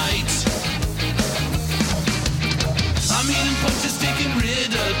to fight. I'm eating punches, taking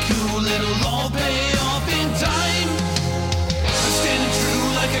ridicule, it'll all pay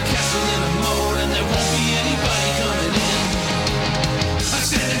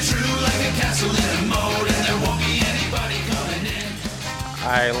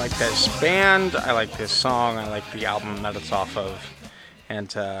this band. I like this song. I like the album that it's off of. And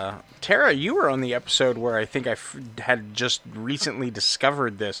Tara, you were on the episode where I think I had just recently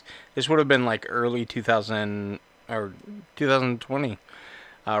discovered this. This would have been like early 2000 or 2020.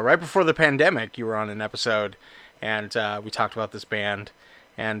 Right before the pandemic, you were on an episode, and we talked about this band.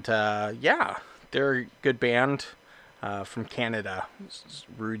 And yeah, they're a good band from Canada,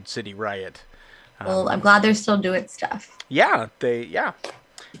 Rude City Riot. Well, I'm glad they're still doing stuff. Yeah,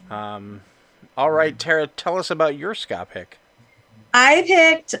 all right, Tara, tell us about your ska pick. I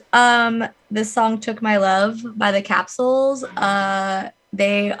picked this song "Took My Love" by the Capsules.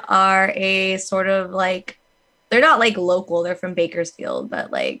 They are a sort of like, they're not like local, they're from Bakersfield,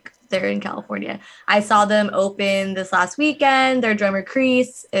 but like they're in California. I saw them open this last weekend. Their drummer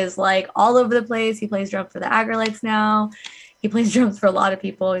Crease is like all over the place. He plays drums for the Agrolites now. He plays drums for a lot of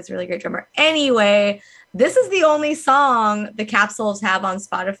people. He's a really great drummer. Anyway, this is the only song the Capsules have on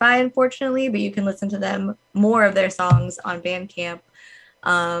Spotify, unfortunately, but you can listen to them, more of their songs, on Bandcamp.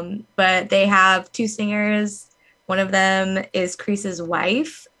 But they have two singers. One of them is Crease's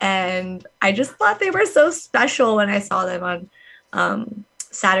wife, and I just thought they were so special when I saw them on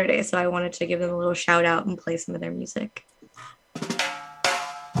Saturday, so I wanted to give them a little shout out and play some of their music.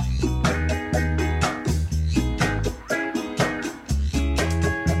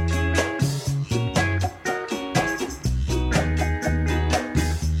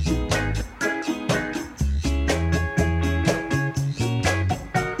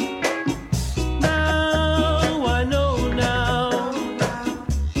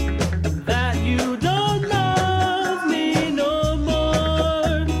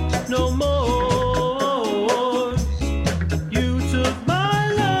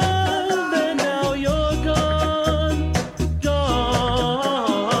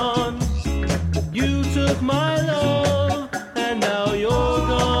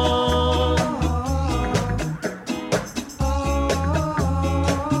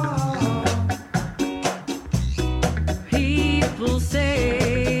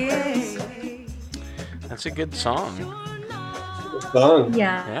 That's a good song.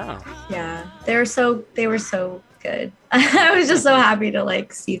 Yeah. They were so good. I was just so happy to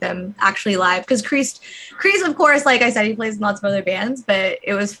like see them actually live, because Crease, of course, like I said, he plays in lots of other bands, but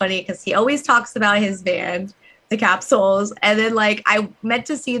it was funny because he always talks about his band, the Capsules, and then like I meant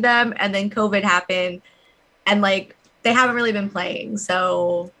to see them, and then COVID happened, and like they haven't really been playing.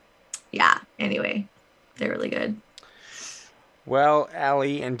 So yeah, anyway, they're really good. Well,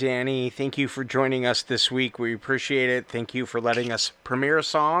 Allie and Danny, thank you for joining us this week. We appreciate it. Thank you for letting us premiere a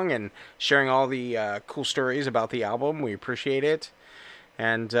song and sharing all the cool stories about the album. We appreciate it.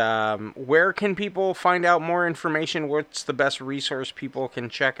 And where can people find out more information? What's the best resource people can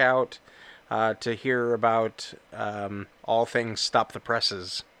check out to hear about all things Stop the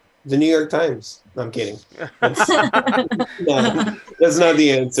Presses? The New York Times. No, I'm kidding. That's not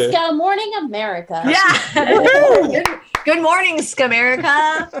the answer. Ska Morning America. Yeah. Good morning,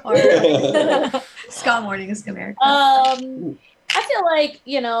 Skamerica. Or Ska Morning, Skamerica. I feel like,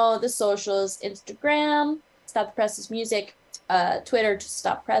 the socials, Instagram, Stop the Presses Music, Twitter,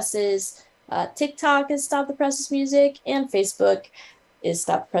 Stop Presses, TikTok is Stop the Presses Music, and Facebook is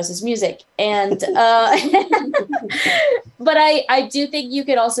Stop the Presses Music. And but I do think you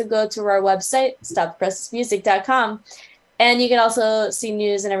could also go to our website, stopthepressesmusic.com. And you can also see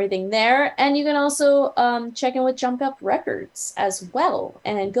news and everything there. And you can also check in with Jump Up Records as well.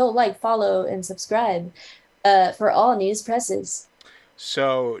 And go follow, and subscribe for all news presses.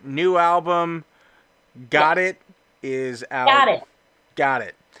 So, new album, Got It, is out. Got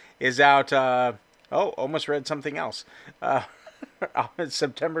It is out. Almost read something else.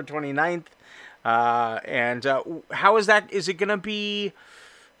 September 29th. And how is that? Is there going to be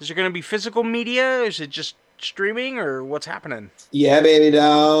physical media? Is it just streaming, or what's happening? Yeah, baby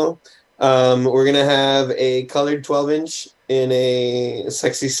doll. We're gonna have a colored 12-inch in a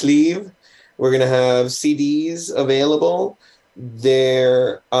sexy sleeve. We're gonna have CDs available.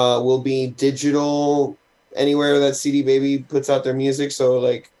 There will be digital anywhere that CD Baby puts out their music. So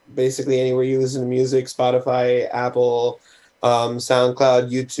like basically anywhere you listen to music, Spotify, Apple, SoundCloud,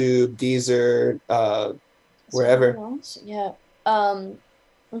 YouTube, Deezer, wherever. Yeah.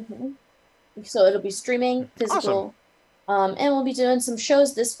 So it'll be streaming, physical, awesome. And we'll be doing some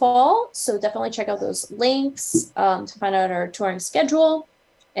shows this fall. So definitely check out those links to find out our touring schedule.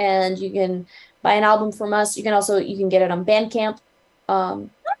 And you can buy an album from us. You can get it on Bandcamp. I don't know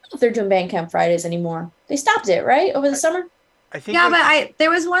if they're doing Bandcamp Fridays anymore. They stopped it, right? Over the summer? I think. Yeah, but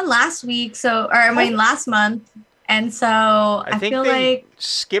there was one last week. Last month. And so I think feel they like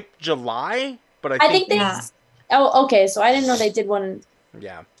skipped July, but I think they. Yeah. Oh, okay. So I didn't know they did one.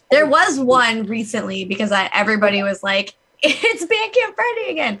 Yeah. There was one recently because everybody was like, it's Bandcamp Friday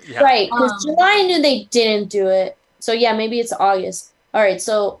again. Yeah. Right, because July I knew they didn't do it. So yeah, maybe it's August. All right,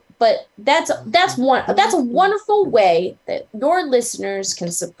 so but that's a wonderful way that your listeners can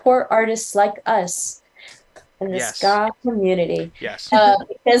support artists like us in the Yes. ska community. Yes.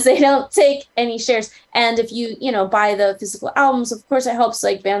 Because they don't take any shares. And if you buy the physical albums, of course it helps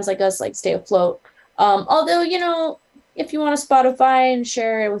like bands like us like stay afloat. Although, if you want to Spotify and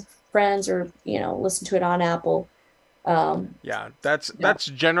share it with friends or, listen to it on Apple. Yeah, that's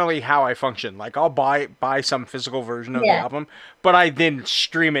generally how I function. Like I'll buy some physical version of the Yeah. album, but I then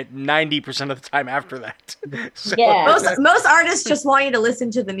stream it 90% of the time after that. So, Yeah. Most artists just want you to listen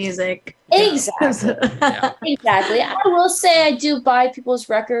to the music. Exactly. Yeah. Exactly. I will say I do buy people's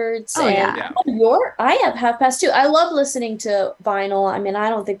records. Oh, and yeah. I have Half Past too. I love listening to vinyl. I mean, I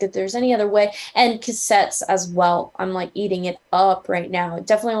don't think that there's any other way. And cassettes as well. I'm like eating it up right now. I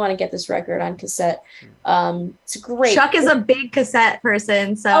definitely want to get this record on cassette. It's great. Chuck is a big cassette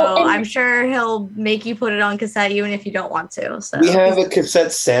person, so Oh, and- I'm sure he'll make you put it on cassette even if you don't want to. So We have a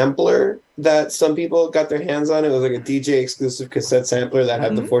cassette sampler that some people got their hands on. It was like a DJ exclusive cassette sampler that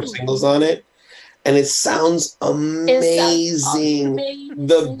had the 4 singles on it. And it sounds amazing.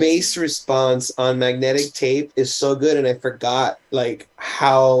 The bass response on magnetic tape is so good, and I forgot like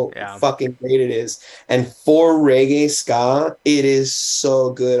how Yeah. fucking great it is. And for reggae ska, it is so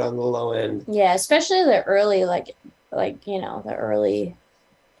good on the low end. Yeah, especially the early the early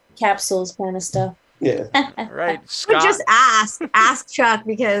capsules kind of stuff. Yeah. right. But Scott, just ask Chuck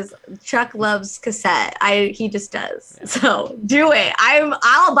because Chuck loves cassette. He just does. So do it.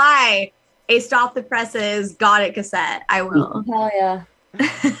 I'll buy a Stop the Presses Got It cassette. I will. Hell yeah.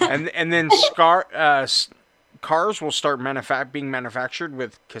 and then cars will start being manufactured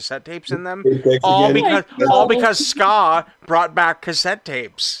with cassette tapes in them. All because ska brought back cassette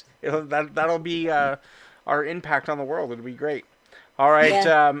tapes. That'll be our impact on the world. It'll be great. All right,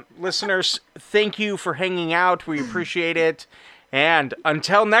 Yeah. listeners, thank you for hanging out. We appreciate it. And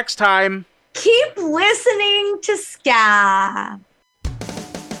until next time, Keep listening to ska.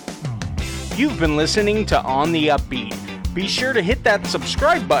 you've been listening to On the Upbeat. Be sure to hit that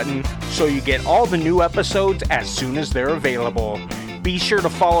subscribe button so you get all the new episodes as soon as they're available. Be sure to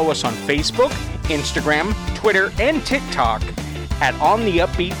follow us on Facebook, Instagram, Twitter, and TikTok at On the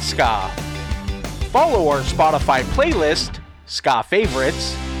Upbeat Ska. Follow our Spotify playlist, Ska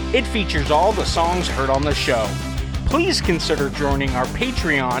Favorites. It features all the songs heard on the show. Please consider joining our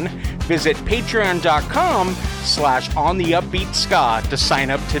Patreon. Visit patreon.com/ontheupbeatska to sign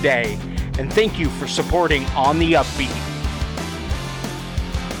up today. And thank you for supporting On the Upbeat.